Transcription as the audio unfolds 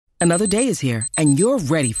Another day is here, and you're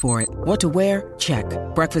ready for it. What to wear? Check.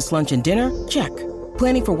 Breakfast, lunch, and dinner? Check.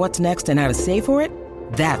 Planning for what's next and how to save for it?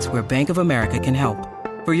 That's where Bank of America can help.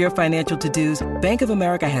 For your financial to-dos, Bank of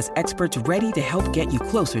America has experts ready to help get you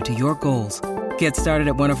closer to your goals. Get started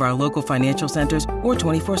at one of our local financial centers or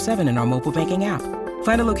 24/7 in our mobile banking app.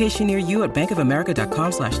 Find a location near you at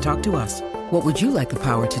bankofamerica.com/talktous. What would you like the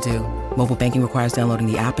power to do? Mobile banking requires downloading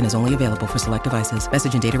the app and is only available for select devices.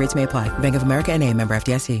 Message and data rates may apply. Bank of America N.A., member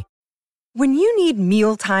FDIC. When you need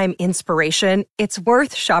mealtime inspiration, it's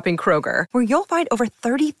worth shopping Kroger, where you'll find over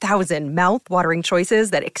 30,000 mouth-watering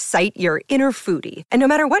choices that excite your inner foodie. And no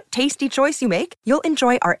matter what tasty choice you make, you'll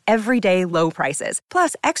enjoy our everyday low prices,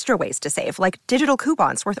 plus extra ways to save, like digital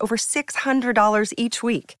coupons worth over $600 each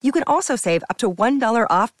week. You can also save up to $1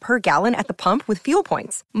 off per gallon at the pump with fuel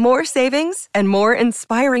points. More savings and more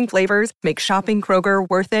inspiring flavors make shopping Kroger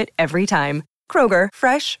worth it every time. Kroger,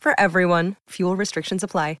 fresh for everyone. Fuel restrictions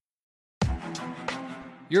apply.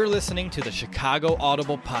 You're listening to the Chicago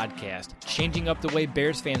Audible Podcast, changing up the way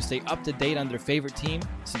Bears fans stay up to date on their favorite team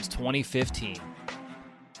since 2015.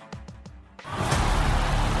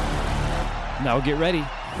 Now get ready,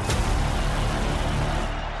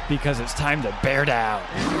 because it's time to bear down.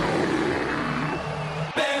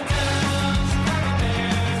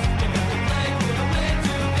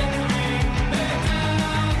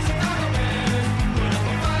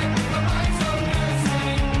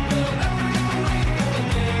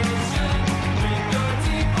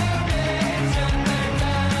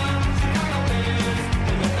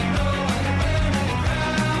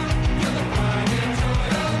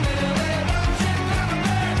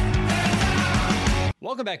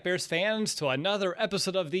 Welcome back, Bears fans, to another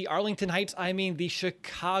episode of the the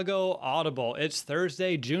Chicago Audible. It's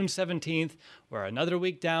Thursday, June 17th. We're another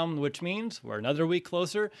week down, which means we're another week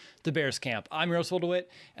closer to Bears camp. I'm Russell DeWitt,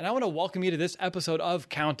 and I want to welcome you to this episode of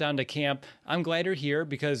Countdown to Camp. I'm glad you're here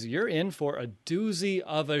because you're in for a doozy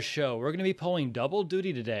of a show. We're going to be pulling double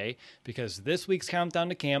duty today because this week's Countdown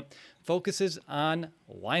to Camp focuses on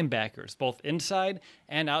linebackers, both inside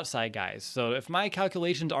and outside guys. So if my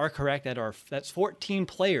calculations are correct, that's 14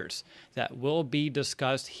 players that will be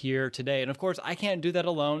discussed here today. And of course, I can't do that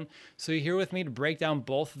alone. So you're here with me to break down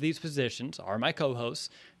both of these positions are my co-hosts,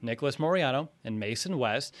 Nicholas Moriano and Mason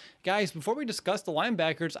West. Guys, before we discuss the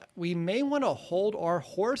linebackers, we may want to hold our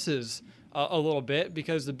horses a little bit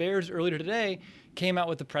because the Bears earlier today came out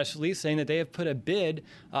with a press release saying that they have put a bid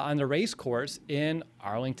on the race course in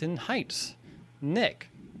Arlington Heights. Nick,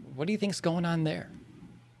 what do you think's going on there?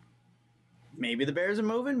 Maybe the Bears are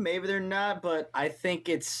moving, maybe they're not, but I think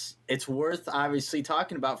it's worth obviously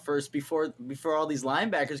talking about first before all these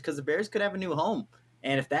linebackers, because the Bears could have a new home.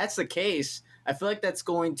 And if that's the case, I feel like that's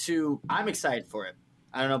going to – I'm excited for it.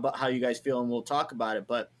 I don't know about how you guys feel, and we'll talk about it,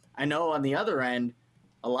 but I know on the other end,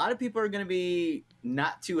 a lot of people are going to be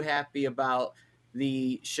not too happy about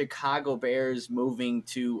the Chicago Bears moving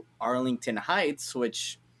to Arlington Heights,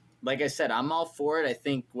 which, like I said, I'm all for it. I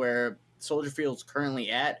think where Soldier Field's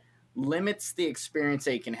currently at limits the experience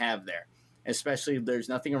they can have there, especially if there's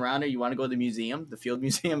nothing around it. You want to go to the museum, the Field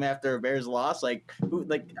Museum after a Bears loss?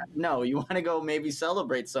 No, you want to go maybe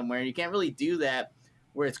celebrate somewhere. You can't really do that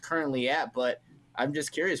where it's currently at, but I'm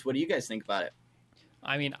just curious. What do you guys think about it?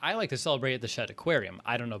 I mean, I like to celebrate at the Shed Aquarium.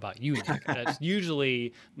 I don't know about you, Nick. That's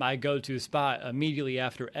usually my go-to spot immediately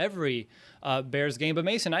after every Bears game. But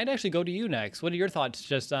Mason, I'd actually go to you next. What are your thoughts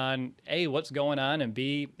just on, A, what's going on, and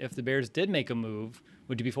B, if the Bears did make a move,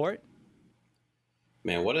 would you be for it?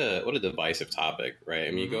 Man, what a divisive topic, right? I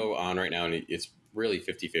mean, you go on right now, and it's really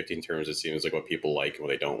 50-50 in terms, it seems like, what people like and what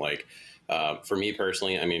they don't like. For me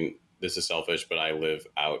personally, I mean, this is selfish, but I live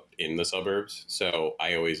out in the suburbs, so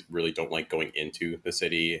I always really don't like going into the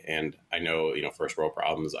city. And I know, first world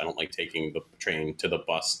problems. I don't like taking the train to the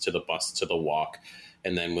bus, to the walk.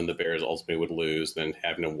 And then when the Bears ultimately would lose, then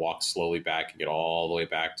having to walk slowly back and get all the way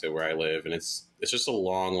back to where I live. And it's just a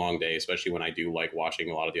long, long day, especially when I do like watching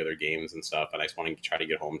a lot of the other games and stuff. And I just want to try to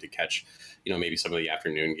get home to catch, maybe some of the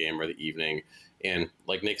afternoon game or the evening. And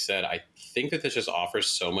like Nick said, I think that this just offers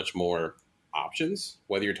so much more options,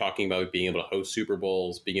 whether you're talking about being able to host Super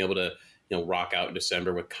Bowls, being able to, rock out in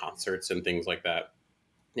December with concerts and things like that.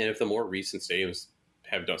 And if the more recent stadiums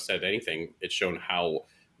have said anything, it's shown how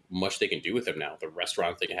much they can do with them now. The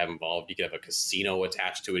restaurants they can have involved, you could have a casino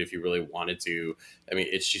attached to it if you really wanted to. I mean,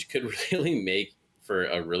 it just could really make for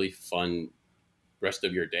a really fun rest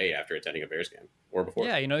of your day after attending a Bears game or before.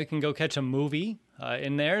 Yeah, you can go catch a movie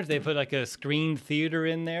in there. They put like a screen theater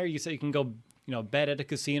in there. You say you can go, bet at a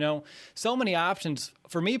casino. So many options.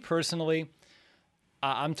 For me personally,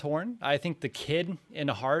 I'm torn. I think the kid in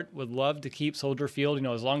heart would love to keep Soldier Field,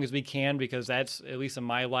 as long as we can, because that's, at least in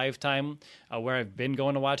my lifetime, where I've been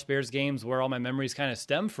going to watch Bears games, where all my memories kind of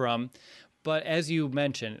stem from. But as you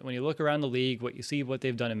mentioned, when you look around the league, what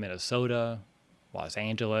they've done in Minnesota, Los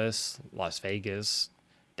Angeles, Las Vegas,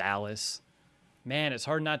 Dallas, man, it's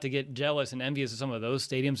hard not to get jealous and envious of some of those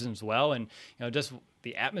stadiums as well. And, just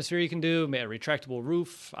the atmosphere you can do, a retractable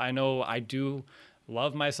roof. I know I do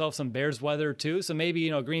love myself some Bears weather too. So maybe,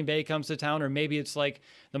 Green Bay comes to town, or maybe it's like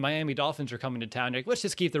the Miami Dolphins are coming to town. Like, let's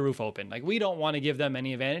just keep the roof open. Like, we don't want to give them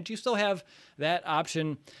any advantage. You still have that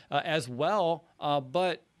option as well.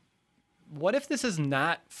 But what if this is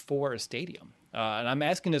not for a stadium? And I'm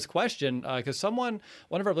asking this question because one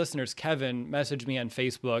of our listeners, Kevin, messaged me on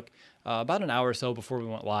Facebook about an hour or so before we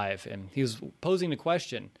went live, and he was posing the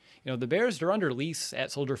question. The Bears are under lease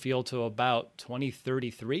at Soldier Field to about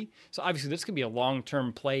 2033. So obviously this could be a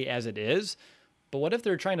long-term play as it is. But what if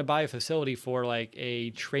they're trying to buy a facility for like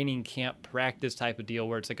a training camp practice type of deal,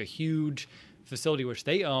 where it's like a huge facility which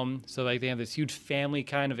they own, so like they have this huge family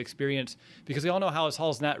kind of experience? Because we all know Hallis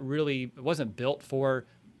Hall wasn't built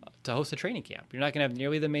to host a training camp. You're not going to have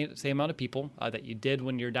nearly the same amount of people that you did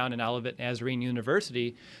when you're down in Olivet Nazarene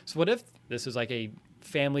University. So what if this is like a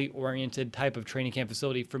family-oriented type of training camp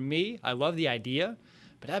facility? For me, I love the idea,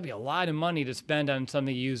 but that'd be a lot of money to spend on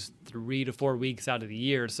something you use 3 to 4 weeks out of the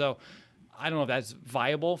year. So I don't know if that's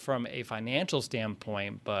viable from a financial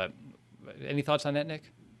standpoint, but any thoughts on that, Nick?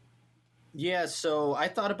 Yeah, so I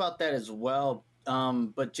thought about that as well.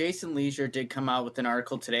 But Jason Leisure did come out with an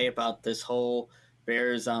article today about this whole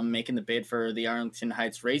Bears making the bid for the Arlington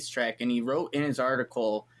Heights racetrack, and he wrote in his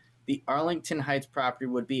article, the Arlington Heights property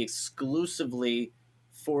would be exclusively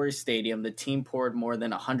for a stadium. The team poured more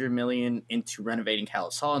than $100 million into renovating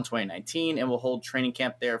Hallis Hall in 2019 and will hold training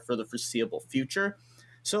camp there for the foreseeable future.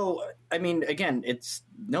 So, I mean, again,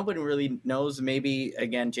 nobody really knows. Maybe,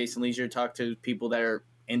 again, Jason Leisure talked to people that are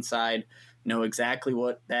inside, know exactly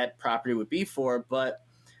what that property would be for. But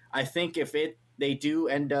I think if they do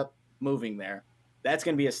end up moving there, that's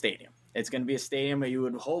going to be a stadium. It's going to be a stadium where you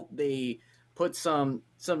would hope they put some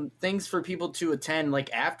things for people to attend,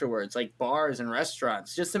 like afterwards, like bars and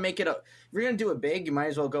restaurants, just to make it if you're going to do it big, you might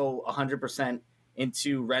as well go 100%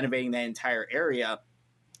 into renovating that entire area.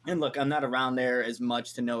 And look, I'm not around there as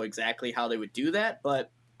much to know exactly how they would do that,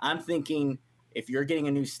 but I'm thinking if you're getting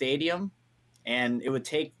a new stadium and it would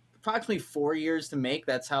take approximately 4 years to make,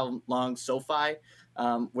 that's how long SoFi,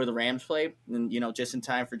 where the Rams play, and, just in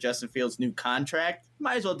time for Justin Fields' new contract,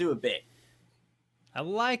 might as well do it big. I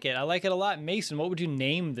like it. I like it a lot. Mason, what would you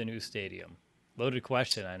name the new stadium? Loaded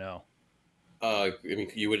question, I know. I mean,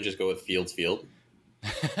 you wouldn't just go with Fields Field?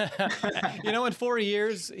 In 4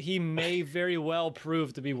 years, he may very well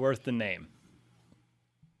prove to be worth the name.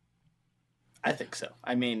 I think so.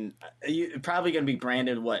 I mean, you're probably going to be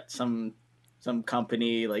branded some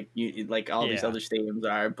company like all these other stadiums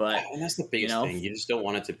are, but and that's the biggest thing. You just don't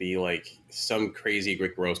want it to be like some crazy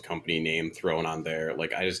Rick Rose company name thrown on there.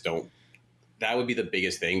 Like, I just don't. That would be the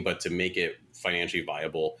biggest thing. But to make it financially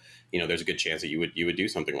viable, there's a good chance that you would do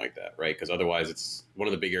something like that, right? Because otherwise, it's one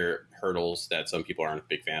of the bigger hurdles that some people aren't a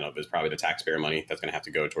big fan of is probably the taxpayer money that's going to have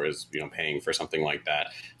to go towards paying for something like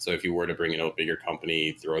that. So if you were to bring in a bigger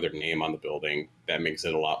company, throw their name on the building, that makes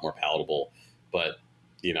it a lot more palatable. But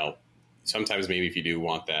sometimes maybe if you do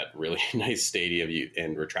want that really nice stadium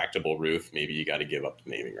and retractable roof, maybe you got to give up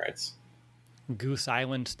the naming rights. Goose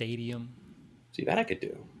Island Stadium. See, that I could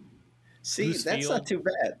do. See, Goose that's Field. not too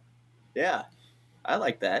bad. Yeah, I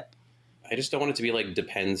like that. I just don't want it to be like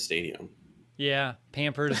Depends Stadium. Yeah,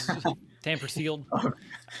 Pampers, tamper sealed.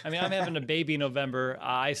 I mean, I'm having a baby in November.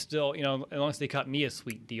 I still, unless they cut me a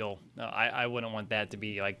sweet deal, I wouldn't want that to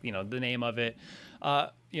be like, the name of it.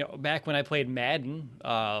 Back when I played Madden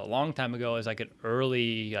a long time ago, as like an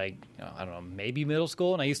early, I don't know, maybe middle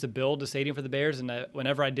school, and I used to build a stadium for the Bears, and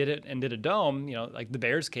whenever I did it and did a dome, like the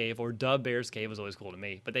Bears Cave or Dub Bears Cave was always cool to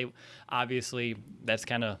me. But they obviously, that's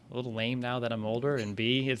kind of a little lame now that I'm older, and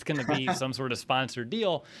B, it's going to be some sort of sponsored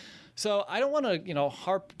deal. So I don't want to,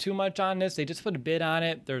 harp too much on this. They just put a bid on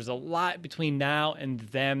it. There's a lot between now and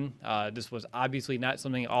then. This was obviously not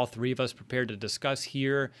something all three of us prepared to discuss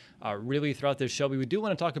here really throughout this show. We do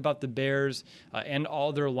want to talk about the Bears and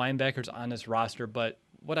all their linebackers on this roster. But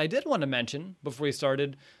what I did want to mention before we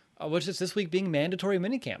started was just this week being mandatory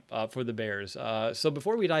minicamp for the Bears. So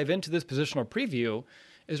before we dive into this positional preview,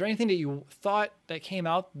 is there anything that you thought that came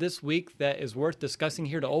out this week that is worth discussing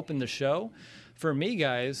here to open the show? For me,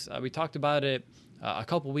 guys, we talked about it a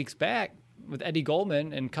couple weeks back with Eddie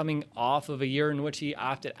Goldman and coming off of a year in which he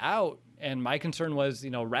opted out And my concern was,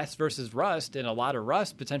 rest versus rust, and a lot of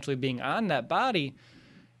rust potentially being on that body.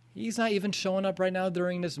 He's not even showing up right now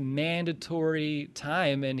during this mandatory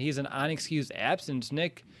time, and he's an unexcused absence.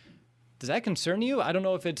 Nick, does that concern you? I don't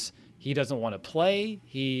know if it's he doesn't want to play,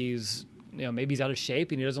 he's, maybe he's out of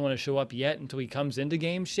shape and he doesn't want to show up yet until he comes into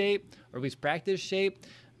game shape or at least practice shape.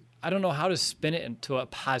 I don't know how to spin it into a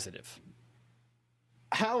positive.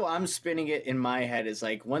 How I'm spinning it in my head is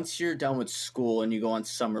like, once you're done with school and you go on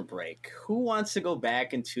summer break, who wants to go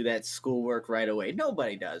back into that schoolwork right away?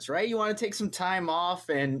 Nobody does, right? You want to take some time off.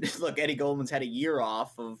 And look, Eddie Goldman's had a year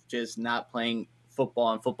off of just not playing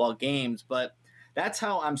football and football games. But that's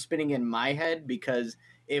how I'm spinning in my head, because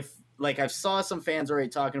if, like, I saw some fans already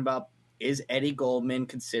talking about, is Eddie Goldman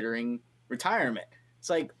considering retirement? It's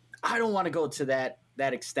like, I don't want to go to that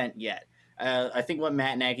extent yet. I think what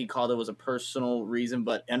Matt Nagy called it was a personal reason,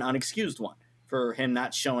 but an unexcused one for him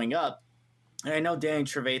not showing up. And I know Danny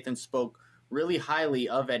Trevathan spoke really highly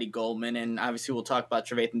of Eddie Goldman, and obviously we'll talk about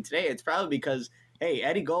Trevathan today. It's probably because, hey,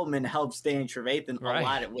 Eddie Goldman helps Danny Trevathan a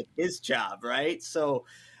lot with his job, right? So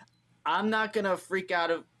I'm not going to freak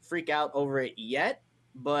out over it yet,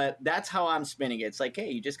 but that's how I'm spinning it. It's like, hey,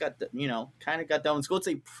 you just got kind of got done with school. It's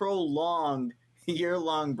a prolonged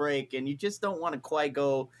year-long break, and you just don't want to quite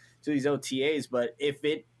go to these OTAs. But if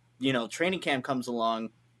it, training camp comes along,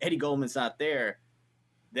 Eddie Goldman's not there,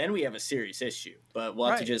 then we have a serious issue. But we'll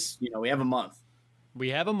have to just, we have a month. We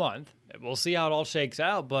have a month. We'll see how it all shakes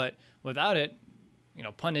out. But without it,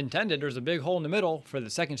 pun intended, there's a big hole in the middle for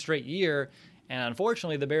the second straight year. And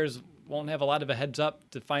unfortunately, the Bears won't have a lot of a heads up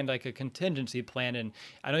to find like a contingency plan. And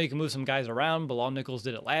I know you can move some guys around. Bilal Nichols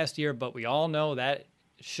did it last year, but we all know that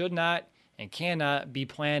should not and cannot be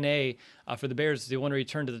plan A for the Bears if they want to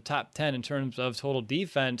return to the top 10 in terms of total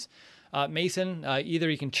defense. Mason, either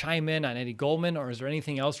you can chime in on Eddie Goldman, or is there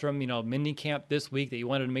anything else from, mini camp this week that you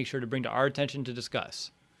wanted to make sure to bring to our attention to discuss?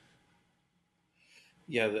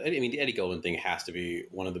 Yeah, the Eddie Goldman thing has to be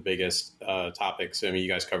one of the biggest topics. I mean, you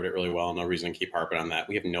guys covered it really well. No reason to keep harping on that.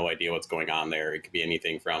 We have no idea what's going on there. It could be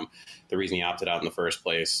anything from the reason he opted out in the first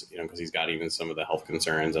place, because he's got even some of the health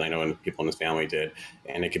concerns, and I know people in his family did.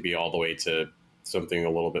 And it could be all the way to something a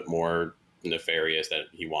little bit more nefarious that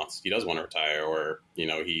he does want to retire, or,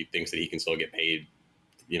 he thinks that he can still get paid,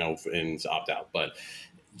 and opt out. But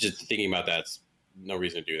just thinking about that's no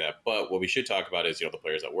reason to do that. But what we should talk about is, the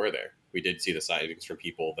players that were there. We did see the sightings from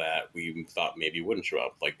people that we thought maybe wouldn't show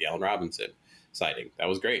up, like the Allen Robinson sighting. That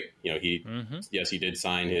was great. Yes, he did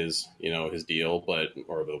sign his, his deal,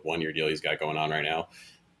 or the 1-year deal he's got going on right now,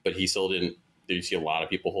 but he still didn't. Did you see a lot of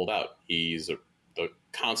people hold out? He's the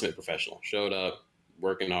consummate professional. Showed up,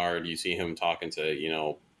 working hard. You see him talking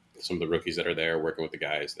to, some of the rookies that are there, working with the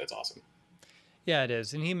guys. That's awesome. Yeah, it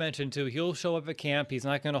is. And he mentioned, too, he'll show up at camp. He's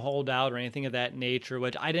not going to hold out or anything of that nature,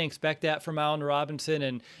 which I didn't expect that from Allen Robinson.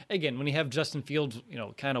 And, again, when you have Justin Fields,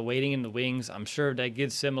 kind of waiting in the wings, I'm sure that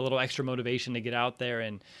gives him a little extra motivation to get out there.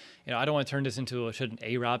 And, I don't want to turn this into should an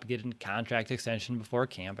A-Rob get a contract extension before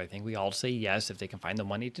camp? I think we all say yes if they can find the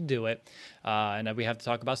money to do it. And we have to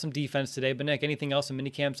talk about some defense today. But, Nick, anything else in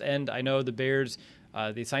minicamp's end? I know the Bears,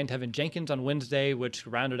 they signed Tevin Jenkins on Wednesday, which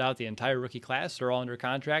rounded out the entire rookie class. They're all under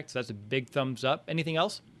contract, so that's a big thumbs up. Anything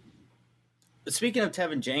else? Speaking of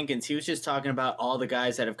Tevin Jenkins, he was just talking about all the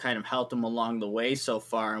guys that have kind of helped him along the way so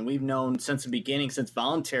far. And we've known since the beginning, since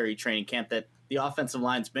voluntary training camp, that the offensive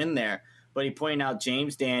line's been there. But he pointed out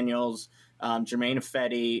James Daniels, Jermaine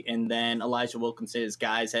Ifedi, and then Elijah Wilkinson as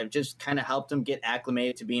guys have just kind of helped him get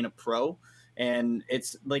acclimated to being a pro. And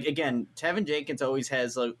it's like, again, Tevin Jenkins always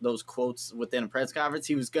has those quotes within a press conference.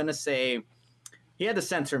 He was going to say, he had to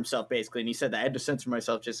censor himself basically. And he said that I had to censor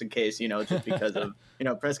myself just in case, just because of,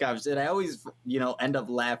 press conference. And I always, end up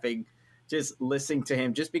laughing just listening to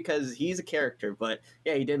him just because he's a character. But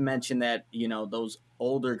yeah, he did mention that, those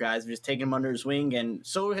older guys are just taking him under his wing. And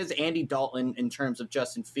so has Andy Dalton in terms of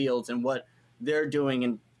Justin Fields and what they're doing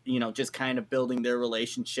and, just kind of building their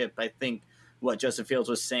relationship. I think what Justin Fields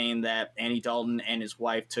was saying, that Andy Dalton and his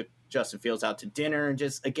wife took Justin Fields out to dinner, and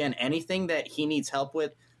just, again, anything that he needs help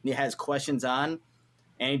with, he has questions on,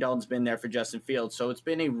 Andy Dalton's been there for Justin Fields. So it's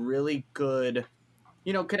been a really good,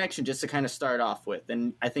 connection just to kind of start off with.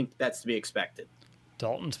 And I think that's to be expected.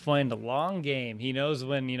 Dalton's playing the long game. He knows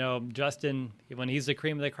when, Justin, when he's the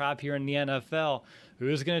cream of the crop here in the NFL,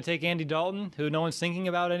 who's going to take Andy Dalton, who no one's thinking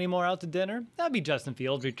about anymore out to dinner? That'd be Justin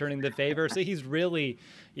Fields returning the favor. So he's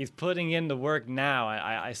putting in the work now.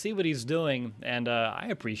 I see what he's doing, and I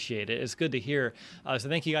appreciate it. It's good to hear. So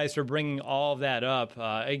thank you guys for bringing all of that up.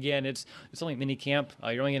 Again, it's only mini camp.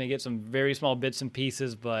 You're only going to get some very small bits and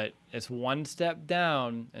pieces, but it's one step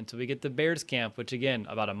down until we get to Bears camp, which, again,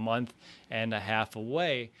 about a month and a half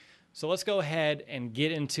away. So let's go ahead and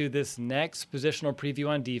get into this next positional preview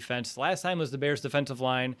on defense. Last time was the Bears defensive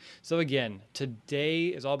line. So again, today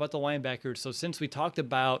is all about the linebackers. So since we talked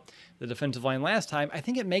about the defensive line last time, I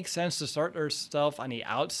think it makes sense to start our stuff on the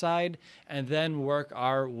outside and then work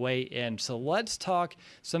our way in. So let's talk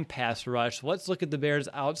some pass rush. Let's look at the Bears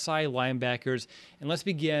outside linebackers. And let's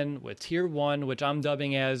begin with tier 1, which I'm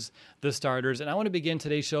dubbing as the starters. And I want to begin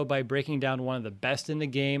today's show by breaking down one of the best in the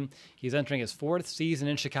game. He's entering his 4th season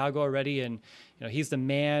in Chicago already, and he's the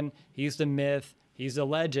man, he's the myth, he's the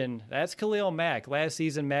legend. That's Khalil Mack. Last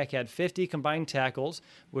season, Mack had 50 combined tackles,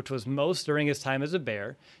 which was most during his time as a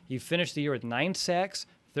Bear. He finished the year with 9 sacks,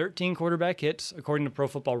 13 quarterback hits, according to Pro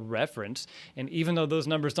Football Reference. And even though those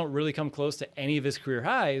numbers don't really come close to any of his career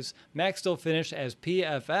highs, Mack still finished as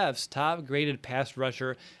PFF's top-graded pass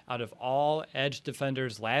rusher out of all edge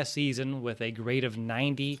defenders last season with a grade of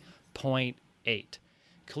 90.8.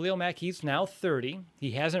 Khalil Mack, he's now 30.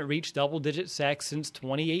 He hasn't reached double-digit sacks since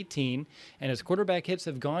 2018, and his quarterback hits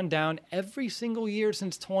have gone down every single year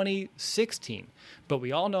since 2016. But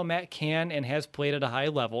we all know Matt can and has played at a high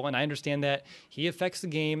level, and I understand that he affects the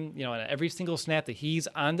game, on every single snap that he's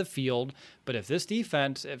on the field. But if this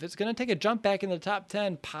defense, if it's going to take a jump back in the top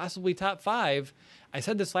 10, possibly top 5, I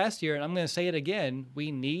said this last year, and I'm going to say it again,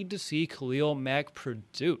 we need to see Khalil Mack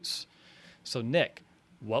produce. So, Nick,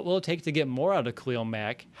 what will it take to get more out of Khalil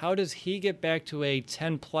Mack? How does he get back to a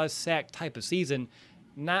 10-plus sack type of season,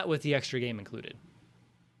 not with the extra game included?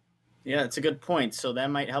 Yeah, it's a good point. So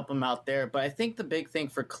that might help him out there. But I think the big thing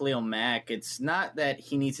for Khalil Mack, it's not that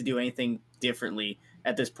he needs to do anything differently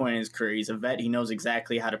at this point in his career. He's a vet. He knows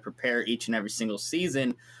exactly how to prepare each and every single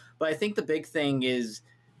season. But I think the big thing is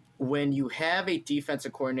when you have a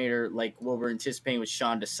defensive coordinator like what we're anticipating with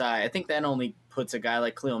Sean Desai, I think that only puts a guy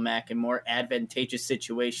like Khalil Mack in more advantageous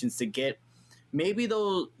situations to get maybe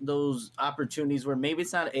those opportunities where maybe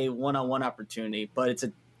it's not a one-on-one opportunity, but it's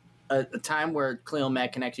a time where Khalil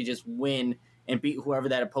Mack can actually just win and beat whoever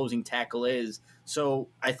that opposing tackle is. So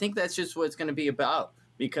I think that's just what it's going to be about,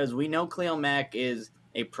 because we know Khalil Mack is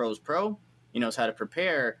a pro's pro. He knows how to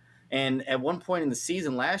prepare. And at one point in the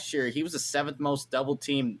season last year, he was the 7th most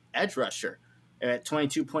double-team edge rusher at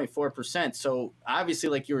 22.4%. So obviously,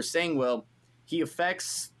 like you were saying, Will, he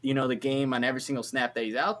affects, the game on every single snap that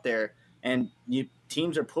he's out there, and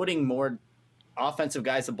teams are putting more offensive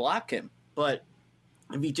guys to block him. But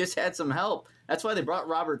if he just had some help, that's why they brought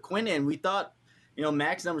Robert Quinn in. We thought,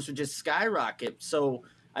 Mack's numbers would just skyrocket. So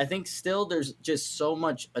I think still there's just so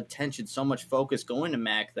much attention, so much focus going to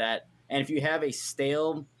Mack that, and if you have a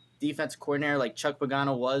stale defensive coordinator like Chuck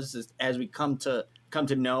Pagano was, as we come to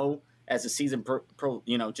know as the season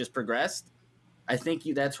just progressed, I think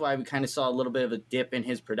that's why we kind of saw a little bit of a dip in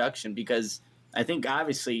his production, because I think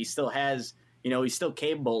obviously he still has, he's still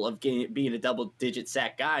capable of being a double-digit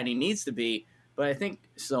sack guy, and he needs to be. But I think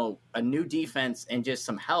so a new defense and just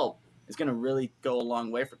some help is going to really go a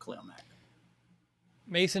long way for Khalil Mack.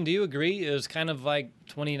 Mason, do you agree? It was kind of like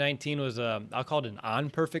 2019 was I'll call it an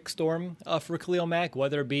on-perfect storm for Khalil Mack,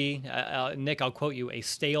 whether it be, Nick, I'll quote you, a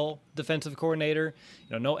stale defensive coordinator,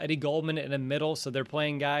 no Eddie Goldman in the middle, so they're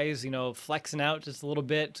playing guys, flexing out just a little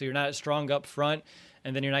bit, so you're not strong up front,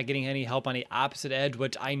 and then you're not getting any help on the opposite edge,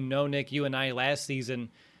 which I know, Nick, you and I last season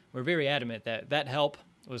were very adamant that help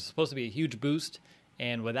was supposed to be a huge boost.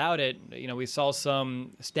 And without it, we saw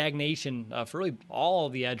some stagnation for really all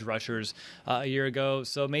of the edge rushers a year ago.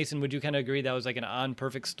 So, Mason, would you kind of agree that was like an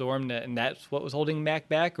on-perfect storm, and that's what was holding Mack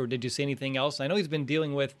back, or did you see anything else? I know he's been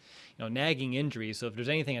dealing with, nagging injuries. So if there's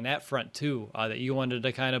anything on that front, too, that you wanted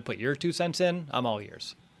to kind of put your 2 cents in, I'm all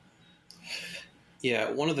ears. Yeah,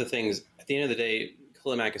 one of the things, at the end of the day,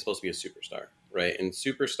 Khalil Mack is supposed to be a superstar, right? And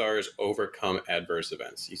superstars overcome adverse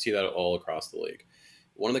events. You see that all across the league.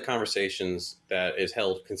 One of the conversations that is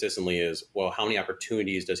held consistently is, well, how many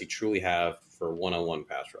opportunities does he truly have for one-on-one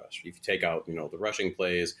pass rush? If you take out, the rushing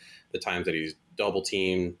plays, the times that he's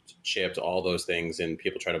double-teamed, chipped, all those things, and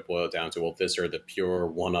people try to boil it down to, well, this are the pure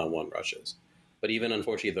one-on-one rushes. But even,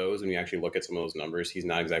 unfortunately, those, when you actually look at some of those numbers, he's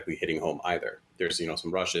not exactly hitting home either. There's,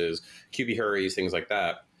 some rushes, QB hurries, things like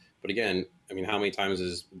that. But again, how many times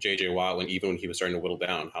is J.J. Watt, even when he was starting to whittle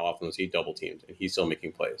down, how often was he double-teamed? And he's still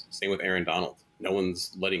making plays. Same with Aaron Donald. No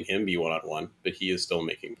one's letting him be one-on-one, but he is still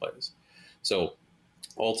making plays. So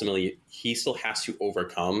ultimately, he still has to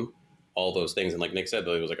overcome all those things. And like Nick said,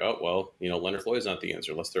 though, he was like, oh, well, Leonard Floyd's not the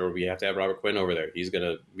answer. We have to have Robert Quinn over there. He's going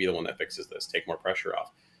to be the one that fixes this, take more pressure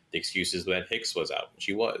off. The excuse is that Hicks was out, which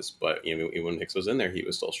he was. But even when Hicks was in there, he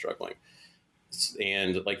was still struggling.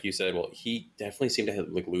 And like you said, well, he definitely seemed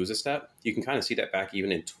to lose a step. You can kind of see that back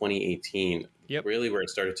even in 2018. Yep. Really where it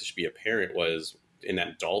started to be apparent was in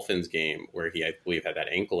that Dolphins game where he, I believe, had that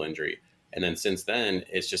ankle injury. And then since then,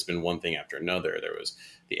 it's just been one thing after another. There was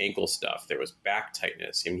the ankle stuff. There was back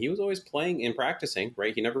tightness. I mean, he was always playing and practicing,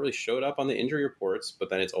 right? He never really showed up on the injury reports, but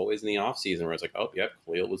then it's always in the offseason where it's like, oh, yep,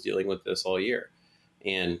 Khalil was dealing with this all year.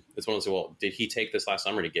 And it's one of those, well, did he take this last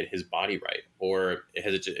summer to get his body right? Or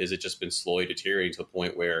is it just been slowly deteriorating to the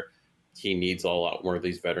point where he needs a lot more of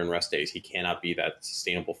these veteran rest days? He cannot be that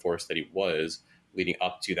sustainable force that he was leading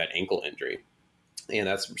up to that ankle injury. And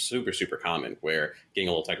that's super, super common, where, getting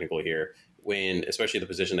a little technical here, when, especially the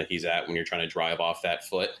position that he's at, when you're trying to drive off that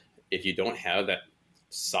foot, if you don't have that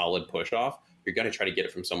solid push off, you're going to try to get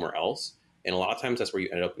it from somewhere else. And a lot of times that's where you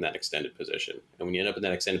end up in that extended position. And when you end up in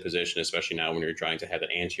that extended position, especially now when you're trying to have that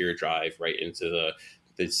anterior drive right into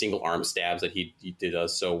the single arm stabs that he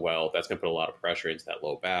does so well, that's going to put a lot of pressure into that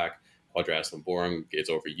low back. Quadratus lumborum gets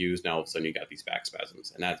overused. Now all of a sudden you got these back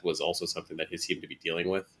spasms. And that was also something that he seemed to be dealing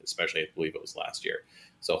with, especially I believe it was last year.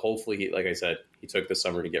 So hopefully, like I said, he took the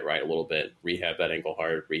summer to get right a little bit, rehab that ankle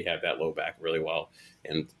hard, rehab that low back really well,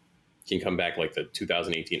 and can come back like the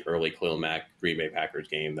 2018 early Khalil Mack Green Bay Packers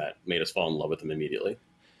game that made us fall in love with him immediately.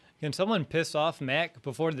 Can someone piss off Mack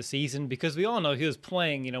before the season? Because we all know he was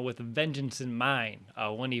playing, with vengeance in mind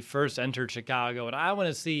when he first entered Chicago. And I want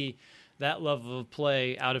to see that level of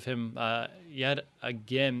play out of him yet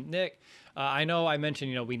again. Nick, I know I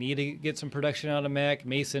mentioned, we need to get some production out of Mack.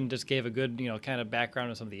 Mason just gave a good, kind of background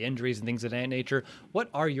on some of the injuries and things of that nature. What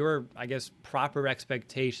are your, proper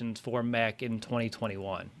expectations for Mack in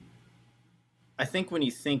 2021? I think when you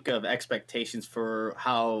think of expectations for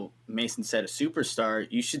how Mason said a superstar,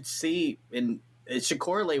 you should see, and it should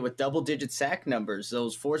correlate with double-digit sack numbers,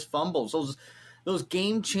 those forced fumbles, those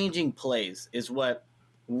game-changing plays is what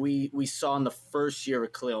we saw in the first year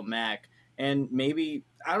of Khalil Mack. And maybe,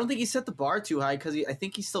 I don't think he set the bar too high because I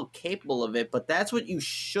think he's still capable of it, but that's what you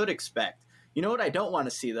should expect. You know what I don't want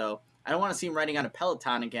to see, though? I don't want to see him riding on a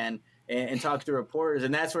Peloton again and talk to reporters,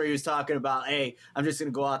 and that's where he was talking about, hey, I'm just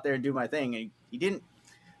going to go out there and do my thing. And he didn't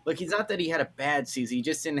 – look, it's not that he had a bad season. He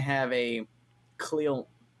just didn't have a Khalil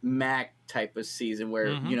Mack type of season where,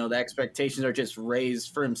 the expectations are just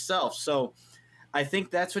raised for himself. So I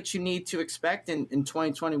think that's what you need to expect in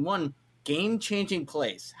 2021, game-changing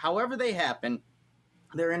plays. However they happen,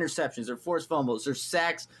 they're interceptions, they're forced fumbles, they're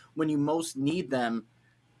sacks when you most need them.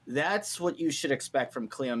 That's what you should expect from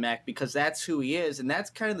Khalil Mack because that's who he is, and that's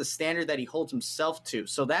kind of the standard that he holds himself to.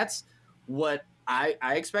 So that's what I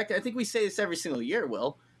expect. I think we say this every single year,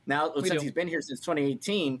 Will. Now, since he's been here since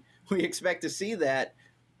 2018, we expect to see that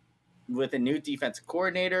with a new defensive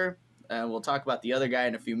coordinator. We'll talk about the other guy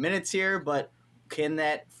in a few minutes here, but can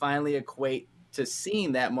that finally equate to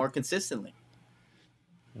seeing that more consistently?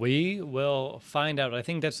 We will find out. I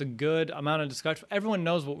think that's a good amount of discussion. Everyone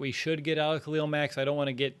knows what we should get out of Khalil Mack, so I don't want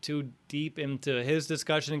to get too deep into his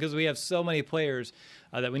discussion because we have so many players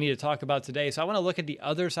that we need to talk about today. So I want to look at the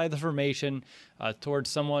other side of the formation towards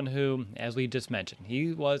someone who, as we just mentioned,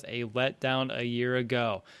 he was a letdown a year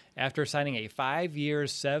ago. After signing a 5-year,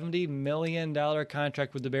 $70 million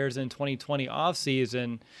contract with the Bears in 2020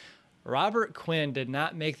 offseason, Robert Quinn did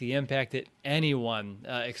not make the impact that anyone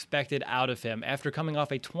expected out of him. After coming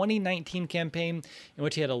off a 2019 campaign in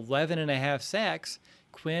which he had 11.5 sacks,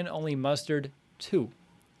 Quinn only mustered 2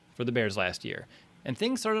 for the Bears last year. And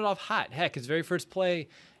things started off hot. Heck, his very first play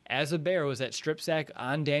as a Bear was that strip sack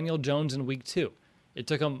on Daniel Jones in Week 2. It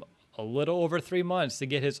took him a little over 3 months to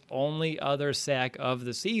get his only other sack of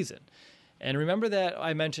the season. And remember that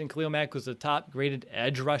I mentioned Khalil Mack was the top-graded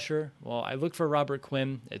edge rusher? Well, I looked for Robert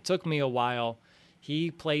Quinn. It took me a while. He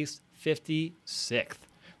placed 56th.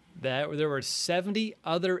 There were 70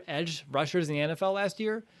 other edge rushers in the NFL last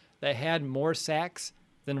year that had more sacks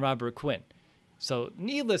than Robert Quinn. So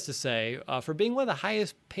needless to say, for being one of the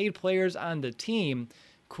highest-paid players on the team,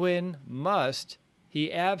 Quinn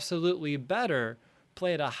he absolutely better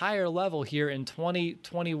play at a higher level here in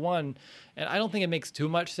 2021. And I don't think it makes too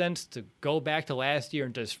much sense to go back to last year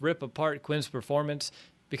and just rip apart Quinn's performance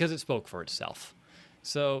because it spoke for itself.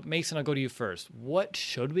 So, Mason, I'll go to you first. What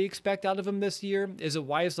should we expect out of him this year? Is it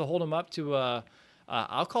wise to hold him up to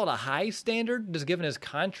I'll call it a high standard, just given his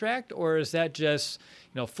contract, or is that just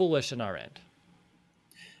foolish on our end?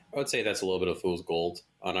 I would say that's a little bit of fool's gold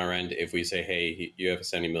on our end. If we say, hey, you have a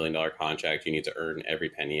 $70 million contract, you need to earn every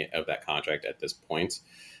penny of that contract at this point.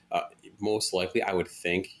 Most likely, I would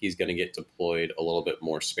think he's going to get deployed a little bit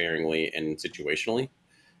more sparingly and situationally.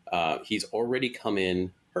 He's already come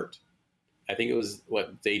in hurt. I think it was,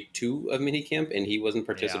 day 2 of minicamp, and he wasn't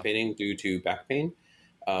participating due to back pain.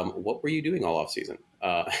 What were you doing all offseason?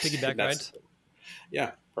 Piggyback rides?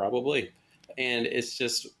 Yeah, probably. And it's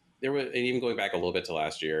just, there was, and even going back a little bit to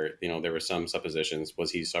last year, there were some suppositions.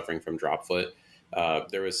 Was he suffering from drop foot?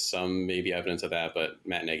 There was some maybe evidence of that, but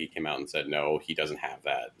Matt Nagy came out and said, no, he doesn't have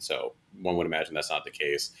that. So one would imagine that's not the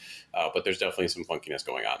case. But there's definitely some funkiness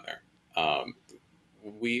going on there.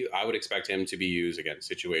 I would expect him to be used, again,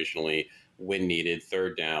 situationally when needed,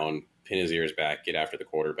 third down, pin his ears back, get after the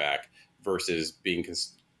quarterback, versus being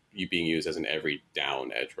used as an every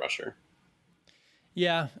down edge rusher.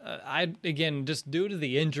 Yeah, again, just due to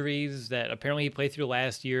the injuries that apparently he played through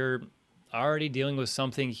last year, already dealing with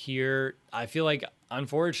something here. I feel like,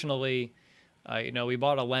 unfortunately, we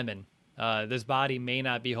bought a lemon. This body may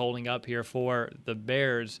not be holding up here for the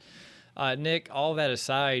Bears. Nick, all that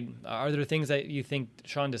aside, are there things that you think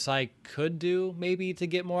Sean Desai could do maybe to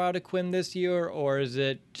get more out of Quinn this year, or is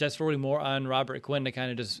it just really more on Robert Quinn to kind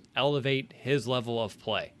of just elevate his level of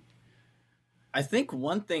play? I think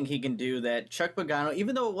one thing he can do that Chuck Pagano,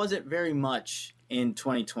 even though it wasn't very much in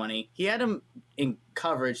 2020, he had him in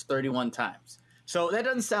coverage 31 times. So that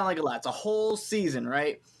doesn't sound like a lot. It's a whole season,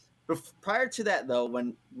 right? But prior to that, though,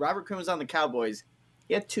 when Robert Quinn was on the Cowboys,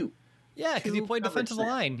 he had 2. Yeah, because he played defensive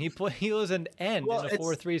line. He was an end in a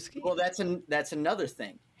 4-3 scheme. Well, that's another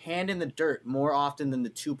thing. Hand in the dirt more often than the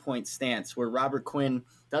 2-point stance, where Robert Quinn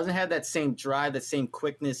doesn't have that same drive, that same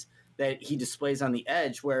quickness that he displays on the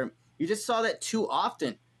edge, where you just saw that too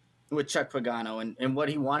often with Chuck Pagano and what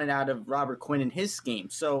he wanted out of Robert Quinn in his scheme.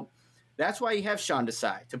 So that's why you have Sean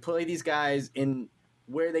Desai, to play these guys in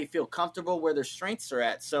where they feel comfortable, where their strengths are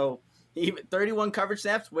at. So even 31 coverage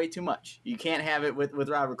snaps, way too much. You can't have it with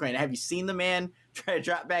Robert Quinn. Have you seen the man try to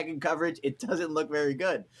drop back in coverage? It doesn't look very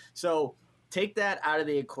good. So take that out of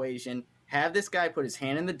the equation. Have this guy put his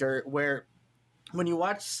hand in the dirt, where when you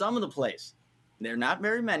watch some of the plays, they're not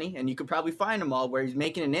very many, and you could probably find them all, where he's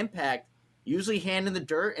making an impact, usually hand in the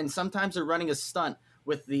dirt, and sometimes they're running a stunt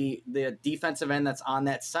with the defensive end that's on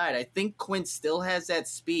that side. I think Quinn still has that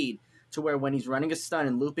speed to where when he's running a stunt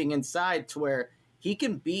and looping inside, to where he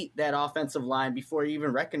can beat that offensive line before he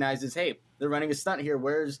even recognizes, hey, they're running a stunt here.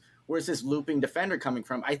 Where's this looping defender coming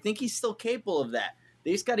from? I think he's still capable of that.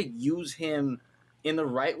 They just got to use him in the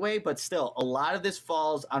right way, but still, a lot of this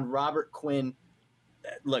falls on Robert Quinn.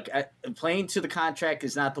 Look, playing to the contract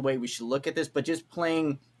is not the way we should look at this, but just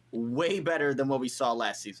playing way better than what we saw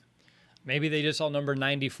last season. Maybe they just saw number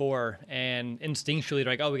 94 and instinctually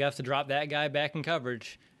they're like, oh, we have to drop that guy back in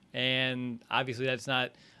coverage. And obviously that's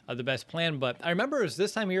not the best plan. But I remember it was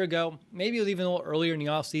this time a year ago, maybe it was even a little earlier in the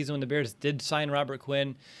offseason when the Bears did sign Robert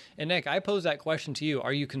Quinn. And Nick, I posed that question to you.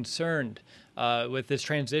 Are you concerned with this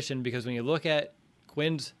transition? Because when you look at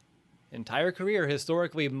Quinn's entire career,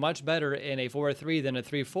 historically much better in a 4-3 than a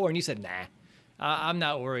 3-4, and you said, nah, I'm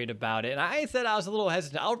not worried about it. And I said I was a little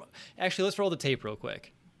hesitant. Actually, let's roll the tape real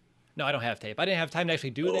quick. No, I don't have tape. I didn't have time to actually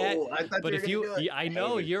do that. But if you, I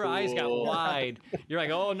know your eyes got wide. You're like,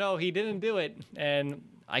 oh no, he didn't do it, and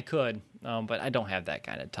I could, but I don't have that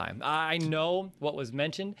kind of time. I know what was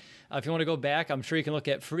mentioned. If you want to go back, I'm sure you can look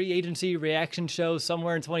at free agency reaction shows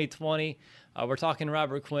somewhere in 2020. We're talking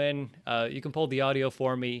Robert Quinn. You can pull the audio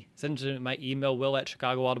for me. Send it to my email,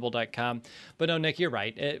 will@chicagoaudible.com. But no, Nick, you're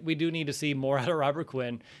right. We do need to see more out of Robert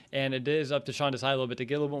Quinn, and it is up to Sean Desai a little bit to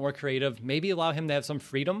get a little bit more creative. Maybe allow him to have some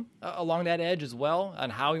freedom along that edge as well on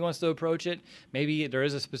how he wants to approach it. Maybe there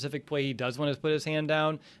is a specific play he does want to put his hand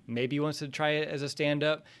down. Maybe he wants to try it as a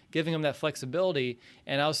stand-up, giving him that flexibility.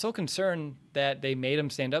 And I was so concerned that they made him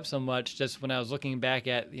stand up so much just when I was looking back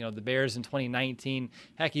at, the Bears in 2019,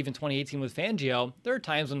 heck, even 2018 with Fangio. There are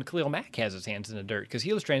times when Khalil Mack has his hands in the dirt because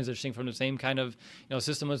he was transitioning from the same kind of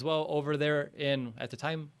system as well over there in, at the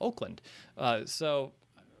time, Oakland. So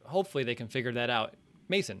hopefully they can figure that out.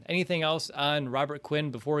 Mason, anything else on Robert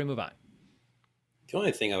Quinn before we move on? The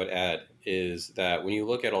only thing I would add is that when you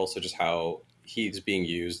look at also just how he's being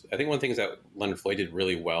used, I think one thing is that Leonard Floyd did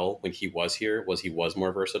really well when he was here was he was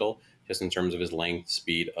more versatile just in terms of his length,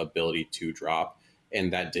 speed, ability to drop.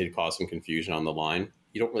 And that did cause some confusion on the line.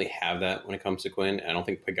 You don't really have that when it comes to Quinn. And I don't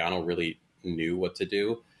think Pagano really knew what to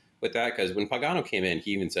do with that, because when Pagano came in,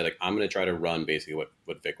 he even said, like, I'm going to try to run basically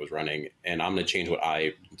what Vic was running, and I'm going to change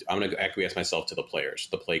I'm going to acquiesce myself to the players,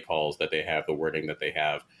 the play calls that they have, the wording that they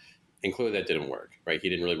have. And clearly that didn't work, right? He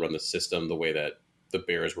didn't really run the system the way that the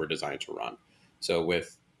Bears were designed to run. So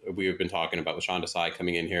we've been talking about with Sean Desai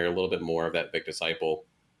coming in here, a little bit more of that Vic disciple.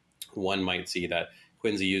 One might see that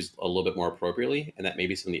Quinn's used a little bit more appropriately, and that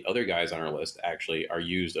maybe some of the other guys on our list actually are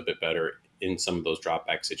used a bit better in some of those drop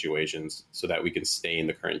back situations so that we can stay in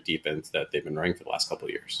the current defense that they've been running for the last couple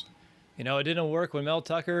of years. It didn't work when Mel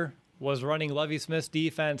Tucker was running Lovie Smith's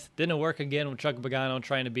defense. Didn't work again with Chuck Pagano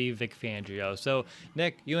trying to be Vic Fangio. So,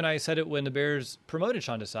 Nick, you and I said it when the Bears promoted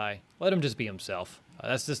Sean Desai. Let him just be himself.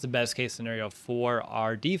 That's just the best case scenario for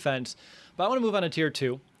our defense. But I want to move on to tier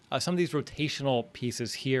 2. Some of these rotational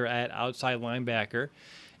pieces here at outside linebacker.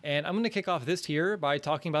 And I'm going to kick off this tier by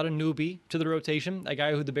talking about a newbie to the rotation, a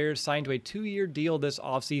guy who the Bears signed to a 2-year deal this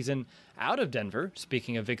offseason out of Denver,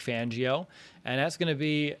 speaking of Vic Fangio, and that's going to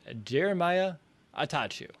be Jeremiah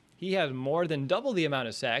Attaochu. He has more than double the amount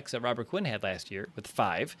of sacks that Robert Quinn had last year, with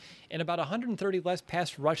 5, and about 130 less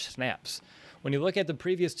pass rush snaps. When you look at the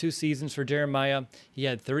previous 2 seasons for Jeremiah, he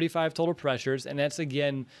had 35 total pressures, and that's,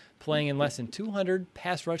 again, playing in less than 200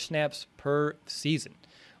 pass rush snaps per season.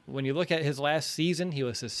 When you look at his last season, he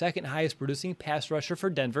was the second highest producing pass rusher for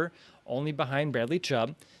Denver, only behind Bradley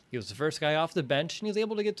Chubb. He was the first guy off the bench, and he was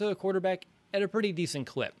able to get to a quarterback at a pretty decent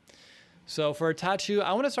clip. So for Attaochu,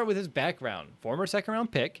 I want to start with his background. Former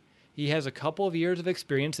second-round pick. He has a couple of years of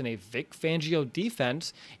experience in a Vic Fangio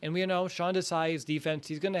defense, and we know Sean Desai's defense,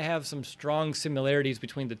 he's going to have some strong similarities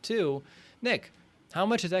between the two. Nick, how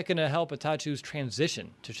much is that going to help Attaochu's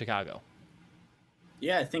transition to Chicago?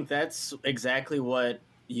 Yeah, I think that's exactly what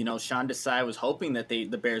Sean Desai was hoping that the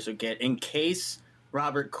Bears would get, in case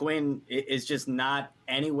Robert Quinn is just not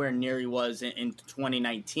anywhere near he was in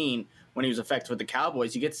 2019 when he was effective with the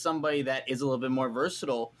Cowboys. You get somebody that is a little bit more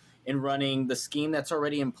versatile in running the scheme that's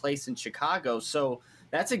already in place in Chicago. So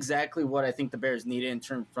that's exactly what I think the Bears needed in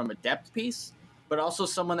terms from a depth piece, but also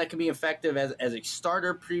someone that can be effective as a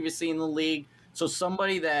starter previously in the league. So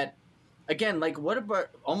somebody that, again, like what about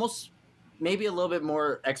almost maybe a little bit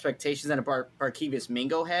more expectations than a Barkevious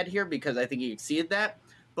Mingo had here, because I think he exceeded that.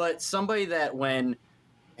 But somebody that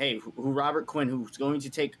who Robert Quinn, who's going to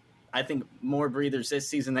take, I think, more breathers this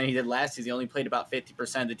season than he did last season. He only played about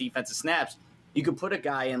 50% of the defensive snaps. You could put a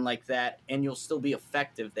guy in like that, and you'll still be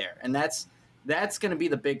effective there. And that's going to be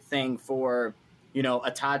the big thing for,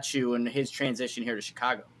 Attaochu and his transition here to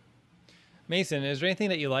Chicago. Mason, is there anything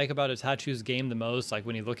that you like about Attaochu's game the most, like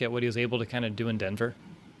when you look at what he was able to kind of do in Denver?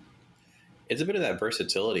 It's a bit of that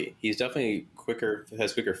versatility. He's definitely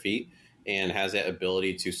has quicker feet, and has that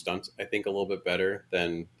ability to stunt, I think, a little bit better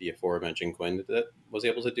than the aforementioned Quinn that was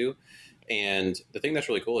able to do. And the thing that's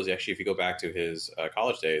really cool is actually, if you go back to his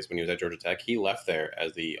college days when he was at Georgia Tech, he left there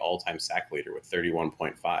as the all-time sack leader with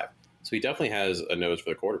 31.5. So he definitely has a nose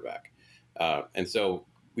for the quarterback. And so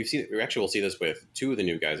we will see this with 2 of the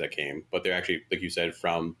new guys that came, but they're actually, like you said,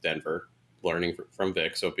 from Denver, learning from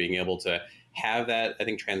Vic. So being able to have that, I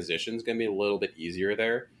think, transition is going to be a little bit easier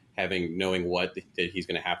there, knowing what that he's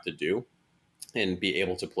going to have to do and be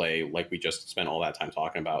able to play like we just spent all that time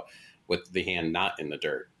talking about, with the hand not in the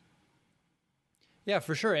dirt. Yeah,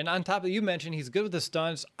 for sure. And on top of you mentioned he's good with the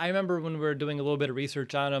stunts. I remember when we were doing a little bit of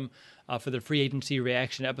research on him for the free agency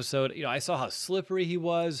reaction episode, I saw how slippery he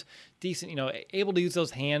was, decent, able to use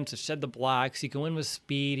those hands to shed the blocks. He can win with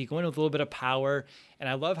speed. He can win with a little bit of power. And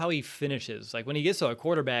I love how he finishes. Like when he gets to a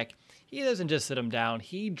quarterback, he doesn't just sit him down.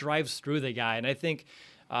 He drives through the guy. And I think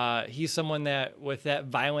he's someone that, with that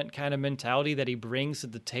violent kind of mentality that he brings to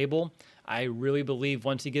the table, I really believe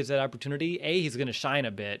once he gets that opportunity, he's going to shine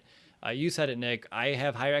a bit. You said it, Nick. I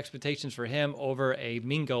have higher expectations for him over a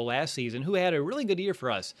Mingo last season, who had a really good year for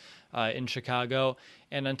us in Chicago.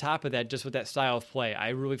 And on top of that, just with that style of play, I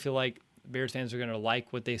really feel like Bears fans are going to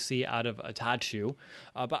like what they see out of Attaochu.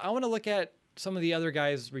 But I want to look at some of the other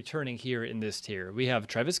guys returning here in this tier. We have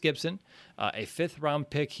Travis Gibson, a 5th-round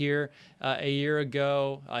pick here a year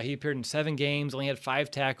ago. He appeared in 7 games, only had 5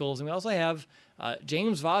 tackles. And we also have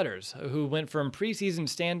James Vaughters, who went from preseason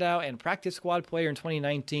standout and practice squad player in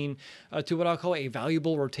 2019 to what I'll call a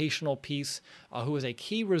valuable rotational piece, who was a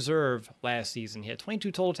key reserve last season. He had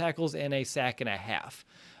 22 total tackles and a sack and a half.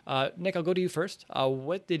 Nick, I'll go to you first.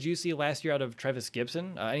 What did you see last year out of Travis